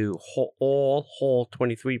to all Hall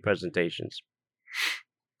 23 presentations.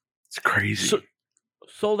 It's crazy.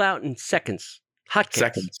 Sold out in seconds.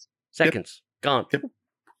 Seconds. Yep. Gone. Yep.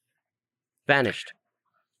 Vanished.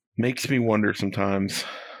 Makes me wonder sometimes.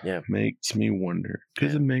 Yeah. Makes me wonder.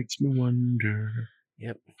 Because it makes me wonder.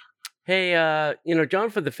 Yep. Hey, John,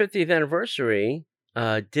 for the 50th anniversary,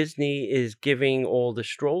 Disney is giving all the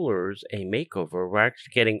strollers a makeover. We're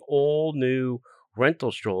actually getting all new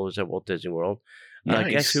rental strollers at Walt Disney World.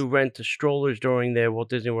 Nice. Guests who rent the strollers during their Walt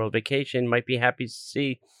Disney World vacation might be happy to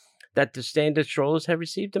see that the standard strollers have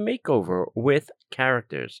received a makeover with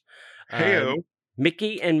characters. Heyo.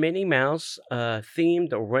 Mickey and Minnie Mouse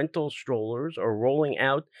themed rental strollers are rolling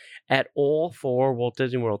out at all 4 Walt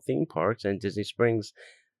Disney World theme parks and Disney Springs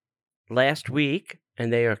last week,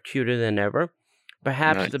 and they are cuter than ever.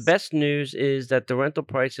 Perhaps the best news is that the rental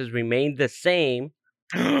prices remain the same.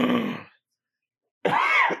 I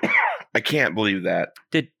can't believe that.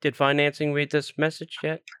 Did financing read this message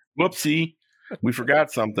yet? Whoopsie. We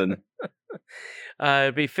forgot something.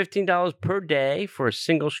 It'd be $15 per day for a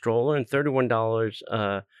single stroller and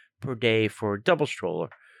 $31 per day for a double stroller.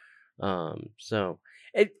 So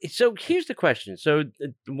here's the question. So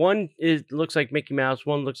one looks like Mickey Mouse,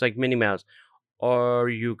 one looks like Minnie Mouse. Are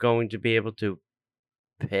you going to be able to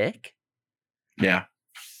pick? Yeah.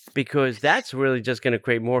 Because that's really just going to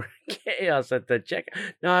create more chaos at the check.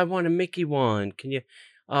 No, I want a Mickey one. Can you?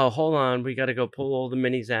 Oh, hold on. We got to go pull all the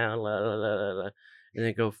minis out, and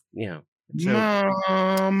then go. So,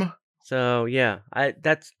 Mom. So yeah,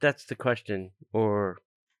 that's the question. Or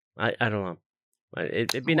I don't know.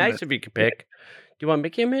 It'd be nice if you could pick. Do you want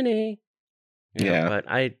Mickey or Minnie? Yeah, but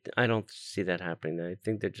I don't see that happening. I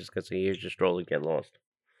think they're just going to say, "Here's your stroller, get lost."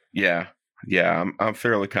 Yeah. I'm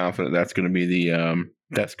fairly confident that's going to be the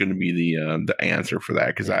answer for that,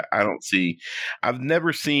 because I don't see. I've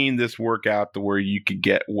never seen this work out to where you could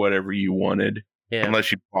get whatever you wanted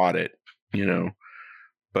unless you bought it.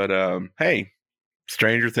 But hey,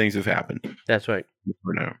 stranger things have happened. That's right.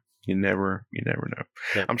 You never know.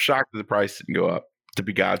 Yeah. I'm shocked that the price didn't go up. To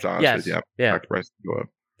be God's honest with you, I'm shocked the price didn't go up.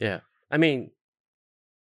 Yeah, I mean,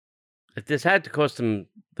 this had to cost them,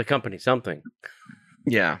 the company, something.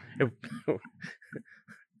 Yeah.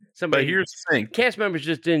 But here's the thing: cast members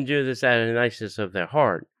just didn't do this out of the nicest of their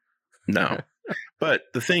heart. No. But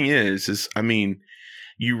the thing is I mean,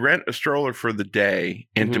 you rent a stroller for the day,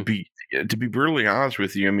 and to be brutally honest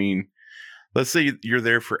with you, I mean, let's say you're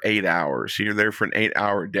there for 8 hours. You're there for an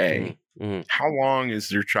 8-hour day. Mm-hmm. How long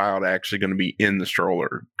is your child actually going to be in the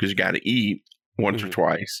stroller? Because you got to eat once or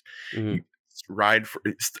twice. Mm-hmm. You ride for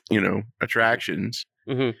attractions.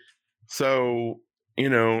 Mm-hmm. So,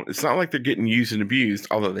 it's not like they're getting used and abused,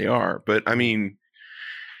 although they are. But I mean,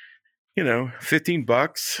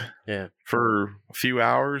 $15 Yeah. for a few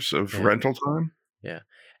hours of rental time. Yeah.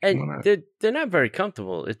 And they're not very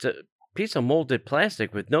comfortable. It's a piece of molded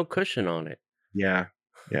plastic with no cushion on it. Yeah.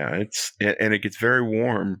 Yeah. And it gets very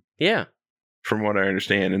warm. Yeah. From what I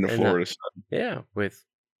understand in the Florida sun. Yeah. With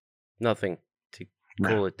nothing to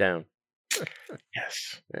cool it down.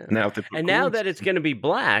 Yes. Yeah. Now that it's going to be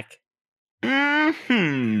black, it'll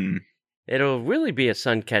really be a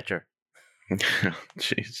sun catcher.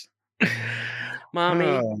 Jeez.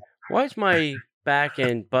 Mommy, why is my back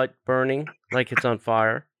and butt burning like it's on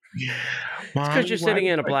fire? It's because you're sitting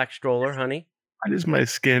in a black stroller, honey. Why does my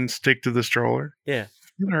skin stick to the stroller? Yeah.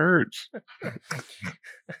 It hurts.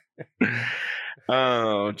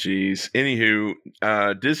 Oh, geez. Anywho,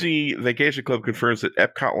 Disney Vacation Club confirms that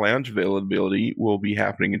Epcot Lounge availability will be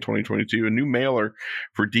happening in 2022. A new mailer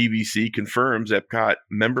for DVC confirms Epcot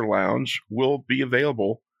Member Lounge will be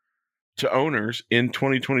available to owners in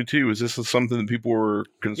 2022. Is this something that people were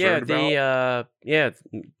concerned about?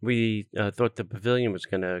 We thought the pavilion was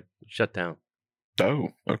going to shut down. Oh,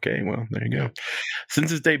 okay. Well, there you go.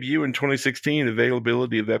 Since its debut in 2016,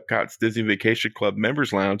 availability of Epcot's Disney Vacation Club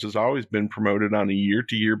Members Lounge has always been promoted on a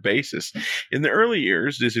year-to-year basis. In the early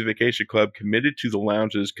years, Disney Vacation Club committed to the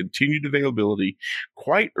lounge's continued availability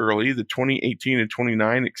quite early. The 2018 and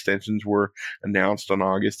 2019 extensions were announced on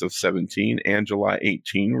August of 17 and July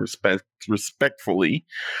 18, respectfully.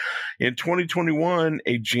 In 2021,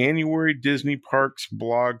 a January Disney Parks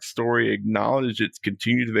blog story acknowledged its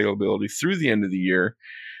continued availability through the end of the year.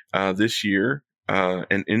 This year,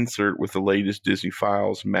 an insert with the latest Disney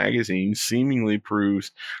Files magazine seemingly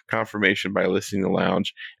proves confirmation by listing the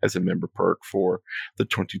lounge as a member perk for the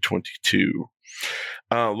 2022.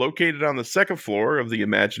 Located on the second floor of the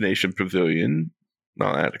Imagination Pavilion,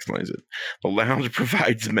 well, that explains it. The lounge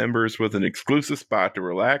provides members with an exclusive spot to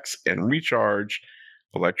relax and recharge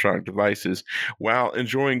electronic devices while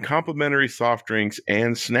enjoying complimentary soft drinks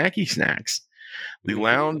and snacky snacks. The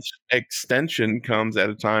lounge extension comes at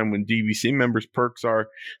a time when DVC members' perks are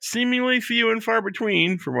seemingly few and far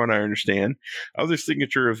between, from what I understand. Other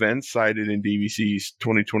signature events cited in DVC's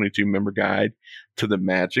 2022 member guide to the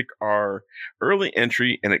Magic are early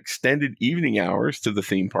entry and extended evening hours to the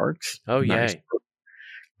theme parks. Oh, nice. Yay.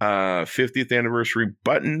 50th anniversary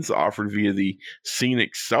buttons offered via the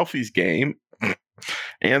Scenic Selfies game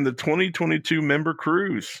and the 2022 member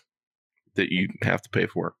cruise that you have to pay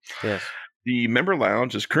for. Yes. The member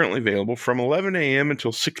lounge is currently available from 11 a.m.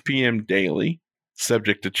 until 6 p.m. daily,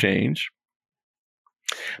 subject to change.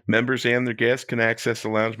 Members and their guests can access the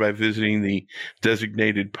lounge by visiting the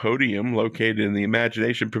designated podium located in the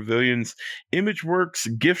Imagination Pavilion's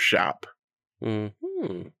ImageWorks gift shop. Mm-hmm.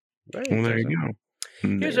 Well, there you go.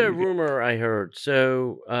 Here's a rumor I heard.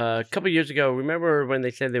 So a couple years ago, remember when they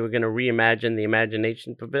said they were going to reimagine the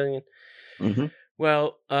Imagination Pavilion? Mm-hmm.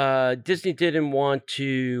 Well, Disney didn't want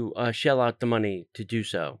to shell out the money to do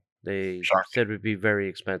so. They said it would be very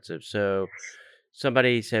expensive. So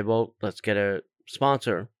somebody said, well, let's get a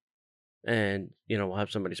sponsor. And, we'll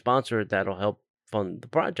have somebody sponsor it. That'll help fund the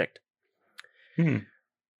project.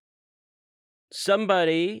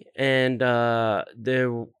 Somebody, and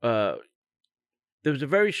there was a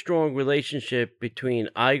very strong relationship between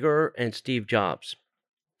Iger and Steve Jobs.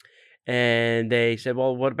 And they said,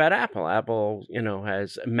 well, what about Apple? Apple,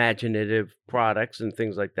 has imaginative products and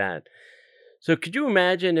things like that. So could you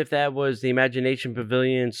imagine if that was the Imagination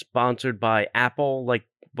Pavilion sponsored by Apple, like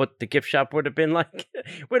what the gift shop would have been like?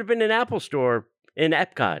 Would have been an Apple store in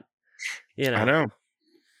Epcot. I know.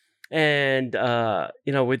 And,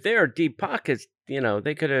 with their deep pockets,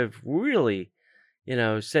 they could have really,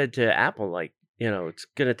 said to Apple, like, it's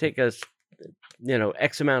going to take us,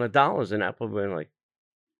 X amount of dollars. And Apple would be like,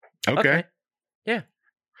 okay. Yeah.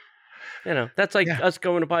 That's like us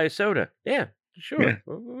going to buy a soda. Yeah, sure. Yeah.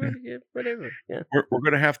 Whatever. Yeah. We're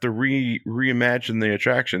going to have to reimagine the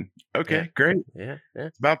attraction. Okay, great. Yeah.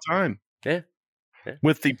 It's about time. Yeah.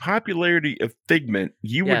 With the popularity of Figment,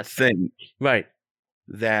 you would think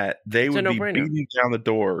that they would be beating down the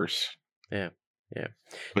doors. Yeah. Yeah.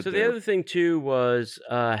 But so the other thing too was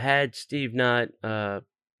had Steve not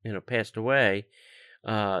passed away,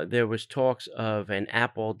 there was talks of an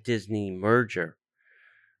Apple Disney merger.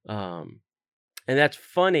 And that's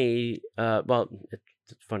funny. Well,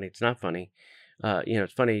 it's funny. It's not funny.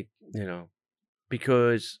 It's funny,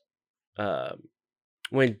 because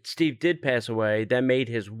when Steve did pass away, that made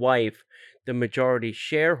his wife the majority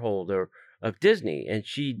shareholder of Disney. And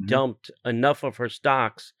she dumped enough of her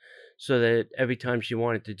stocks so that every time she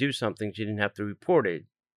wanted to do something, she didn't have to report it.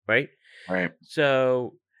 Right. Right.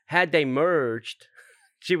 So had they merged,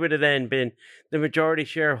 she would have then been the majority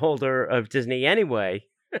shareholder of Disney anyway,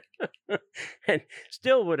 and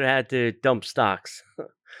still would have had to dump stocks.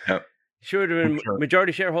 Yep. She would have been Sure.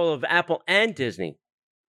 majority shareholder of Apple and Disney.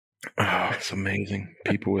 Oh, it's amazing.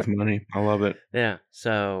 People with money. I love it. Yeah.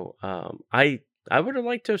 So I would have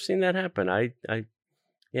liked to have seen that happen. I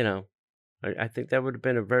think that would have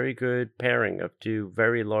been a very good pairing of two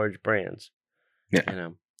very large brands. Yeah.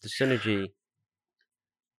 The synergy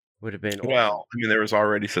would have been Well, I mean, there was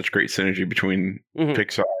already such great synergy between Mhm.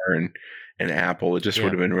 Pixar and Apple. It just Yeah.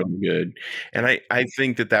 would have been really good. And I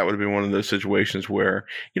think that would have been one of those situations where,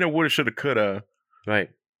 woulda, shoulda, coulda.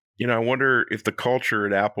 Right. I wonder if the culture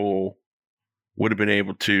at Apple would have been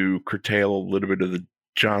able to curtail a little bit of the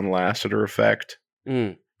John Lasseter effect.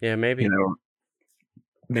 Yeah, maybe.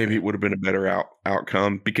 Maybe it would have been a better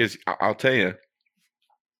outcome, because I'll tell you,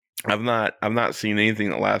 I've not seen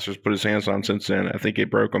anything that Lasseter's put his hands on since then. I think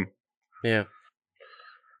it broke him. Yeah.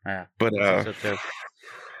 But I think so too.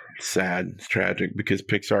 sad, it's tragic, because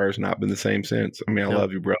Pixar has not been the same since. I mean, I No.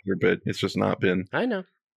 love you, brother, but it's just not been. I know.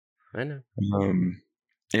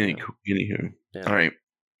 Anywho, Yeah. all right.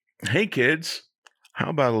 Hey kids,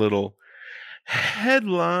 how about a little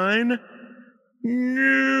headline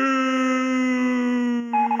news?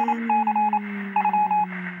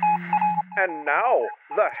 And now,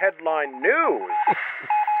 the headline news.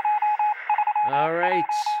 All right.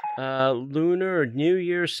 Lunar New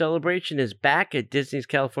Year celebration is back at Disney's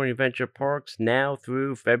California Adventure Parks now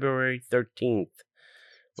through February 13th.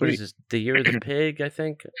 What is Sweet. this? The Year of the Pig, I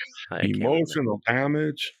think? I can't remember. Emotional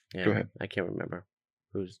damage. Yeah, Go ahead. I can't remember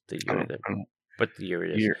who's the I year of don't, the, I don't, what the year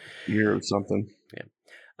it is. year of something.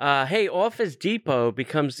 Hey, Office Depot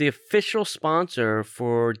becomes the official sponsor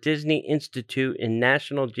for Disney Institute and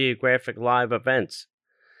National Geographic Live events.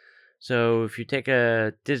 So if you take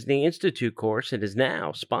a Disney Institute course, it is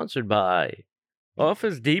now sponsored by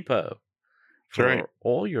Office Depot for right.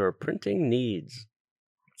 all your printing needs.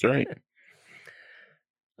 That's right.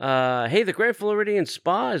 Hey, the Grand Floridian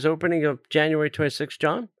Spa is opening up January 26th,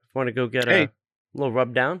 John. If you want to go get a little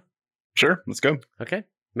rub down. Sure, let's go. Okay.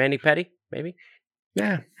 Mani-pedi, maybe?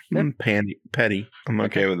 Yeah. Yep. Petty. I'm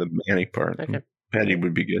okay with the mani part. Okay. Petty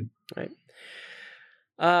would be good.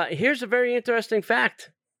 Here's a very interesting fact.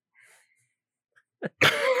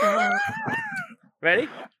 Ready?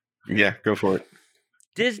 Yeah, go for it.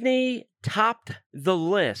 Disney topped the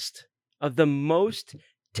list of the most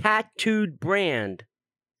tattooed brand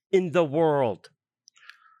in the world.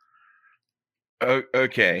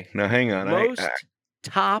 Okay, now hang on. Most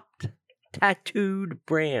topped tattooed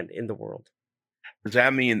brand in the world. Does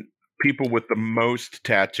that mean people with the most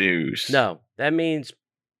tattoos? No, that means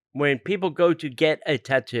when people go to get a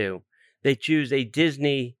tattoo, they choose a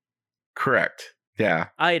Disney Correct. Yeah.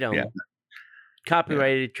 item,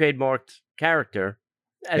 copyrighted, trademarked character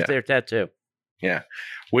as their tattoo. Yeah.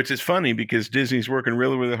 Which is funny, because Disney's working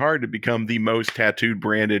really, really hard to become the most tattooed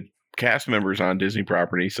branded cast members on Disney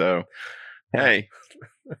property. So, hey.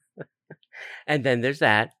 And then there's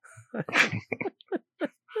that.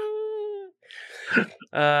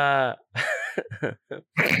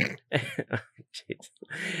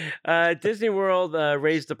 Disney World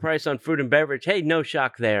raised the price on food and beverage. Hey, no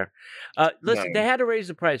shock there. Listen, they had to raise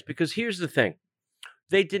the price because here's the thing.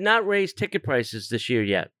 They did not raise ticket prices this year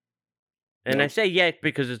yet. And I say yet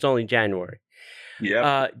because it's only January.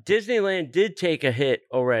 Yeah. Disneyland did take a hit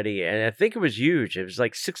already, and I think it was huge. It was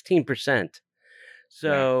like 16%.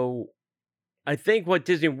 So I think what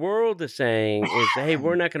Disney World is saying is, hey,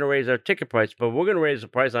 we're not going to raise our ticket price, but we're going to raise the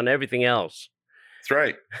price on everything else. That's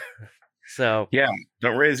right. So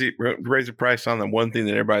don't raise the price on the one thing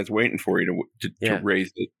that everybody's waiting for you to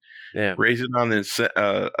raise it. Yeah. Raise it on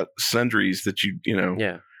the sundries that you know.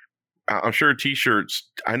 Yeah. I'm sure T-shirts.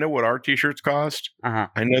 I know what our T-shirts cost. I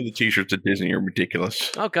know the T-shirts at Disney are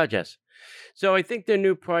ridiculous. Oh God, yes. So I think their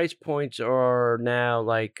new price points are now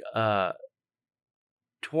like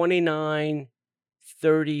 29,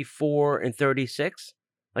 34, and 36.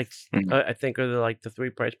 Like I think are like the three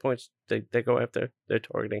price points they go after. They're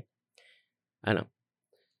targeting. I know.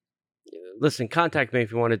 Listen, contact me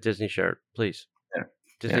if you want a Disney shirt, please. Yeah.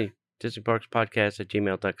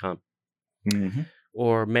 DisneyParksPodcast@gmail.com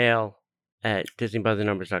or mail at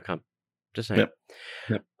DisneyByTheNumbers.com. Just saying.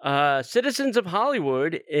 Yep. Citizens of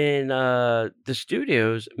Hollywood in the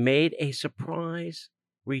studios made a surprise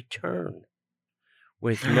return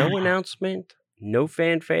with no announcement, no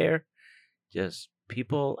fanfare, just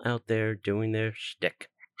people out there doing their shtick.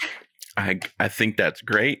 I think that's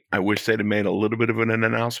great. I wish they'd have made a little bit of an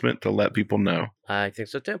announcement to let people know. I think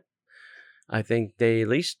so too. I think they at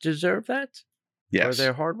least deserve that for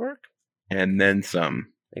their hard work. And then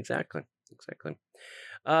some. exactly.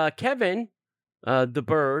 Kevin, the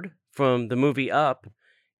bird from the movie Up,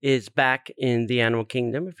 is back in the animal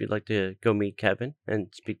kingdom. If you'd like to go meet Kevin and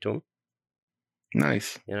speak to him,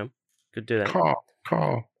 Nice. could do that. Call.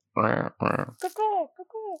 Cuckoo.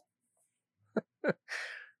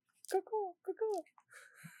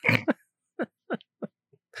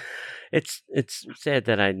 It's sad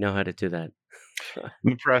that I know how to do that. I'm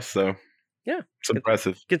impressed, though. Yeah. It's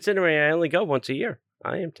impressive. Considering I only go once a year.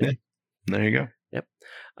 I am too. Yeah. There you go. Yep.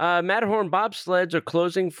 Matterhorn bobsleds are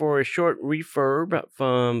closing for a short refurb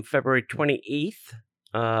from February 28th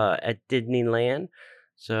at Disneyland.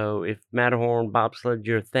 So if Matterhorn bobsled's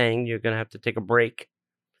your thing, you're going to have to take a break.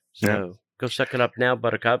 So go suck it up now,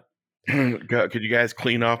 Buttercup. Could you guys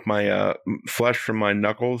clean off my flesh from my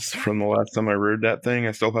knuckles from the last time I rode that thing?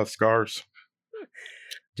 I still have scars.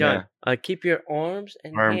 John, keep your arms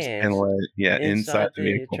and hands and legs, inside the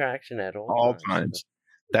vehicle attraction at all times.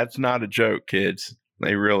 That's not a joke, kids.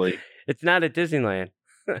 They really. It's not at Disneyland.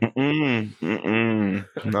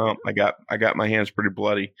 No, I got my hands pretty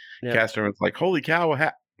bloody. Yep. Castor was like, "Holy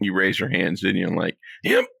cow!" You raise your hands, didn't you? I'm like,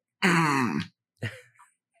 "Yep."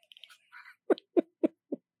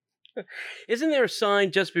 Isn't there a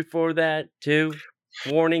sign just before that too,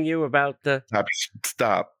 warning you about the?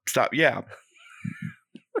 Stop! Yeah.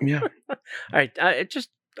 Yeah. All right. I just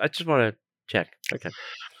want to check. Okay.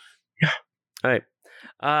 Yeah. All right.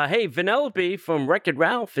 Hey, Vanellope from Wreck-It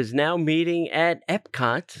Ralph is now meeting at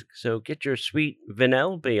Epcot. So get your sweet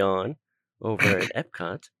Vanellope on over at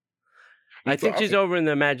Epcot. I think she's over in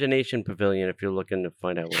the Imagination Pavilion if you're looking to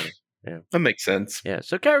find out where. Yeah. That makes sense. Yeah.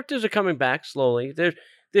 So characters are coming back slowly. They're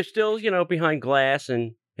still, behind glass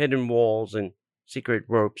and hidden walls and secret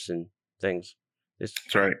ropes and things. That's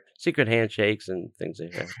right. Secret handshakes and things they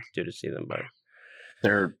have to do to see them better.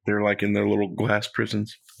 They're like in their little glass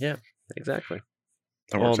prisons. Yeah, exactly.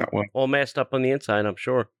 That works out well. All masked up on the inside, I'm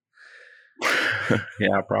sure.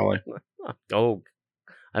 Yeah, probably. Oh,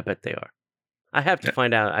 I bet they are. I have to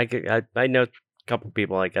find out. I know a couple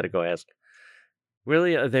people I got to go ask.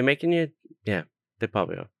 Really? Are they making you? Yeah, they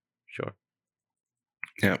probably are. Sure.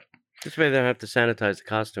 Yeah. This way they don't have to sanitize the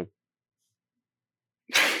costume.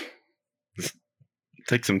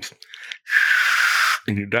 Take some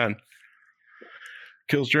and you're done.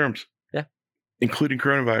 Kills germs. Yeah. Including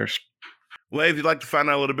coronavirus. Well, if you'd like to find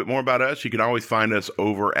out a little bit more about us, you can always find us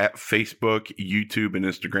over at Facebook, YouTube, and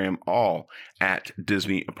Instagram, all at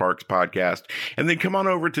Disney Parks Podcast. And then come on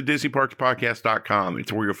over to DisneyParksPodcast.com.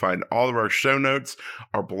 It's where you'll find all of our show notes,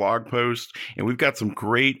 our blog posts, and we've got some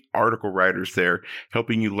great article writers there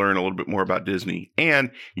helping you learn a little bit more about Disney.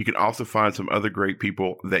 And you can also find some other great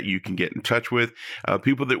people that you can get in touch with,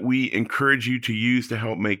 people that we encourage you to use to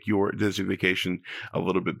help make your Disney vacation a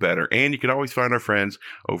little bit better. And you can always find our friends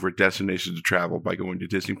over at Destinations Travel by going to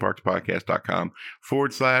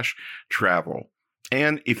DisneyParksPodcast.com/travel.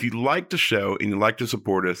 And if you like the show and you'd like to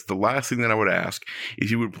support us, the last thing that I would ask is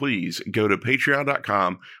you would please go to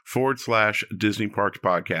patreon.com/Disney Parks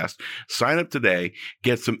Podcast. Sign up today,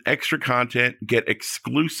 get some extra content, get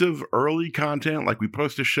exclusive early content, like we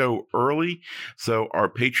post a show early so our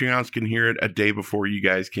Patreons can hear it a day before you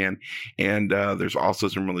guys can. And there's also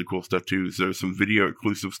some really cool stuff too. So there's some video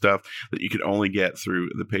exclusive stuff that you can only get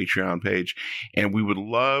through the Patreon page. And we would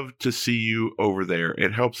love to see you over there.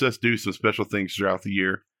 It helps us do some special things throughout the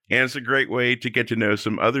year. And it's a great way to get to know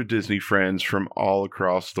some other Disney friends from all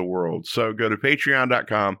across the world. So go to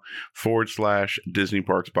patreon.com/Disney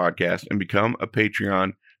Parks Podcast and become a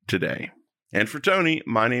Patreon today. And for Tony,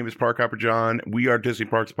 my name is Park Hopper John. We are Disney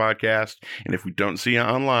Parks Podcast. And if we don't see you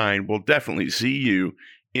online, we'll definitely see you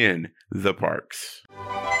in the parks.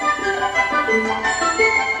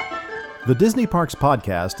 The Disney Parks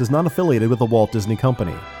Podcast is not affiliated with the Walt Disney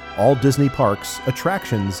Company. All Disney parks,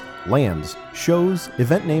 attractions, lands, shows,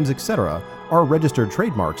 event names, etc. are registered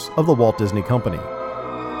trademarks of the Walt Disney Company.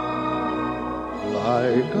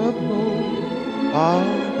 Like a bolt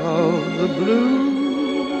out of the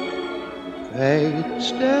blue, fate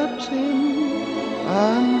steps in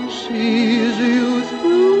and sees you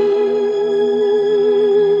through.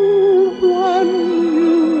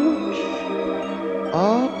 One wish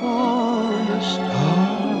upon a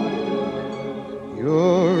star,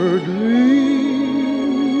 you're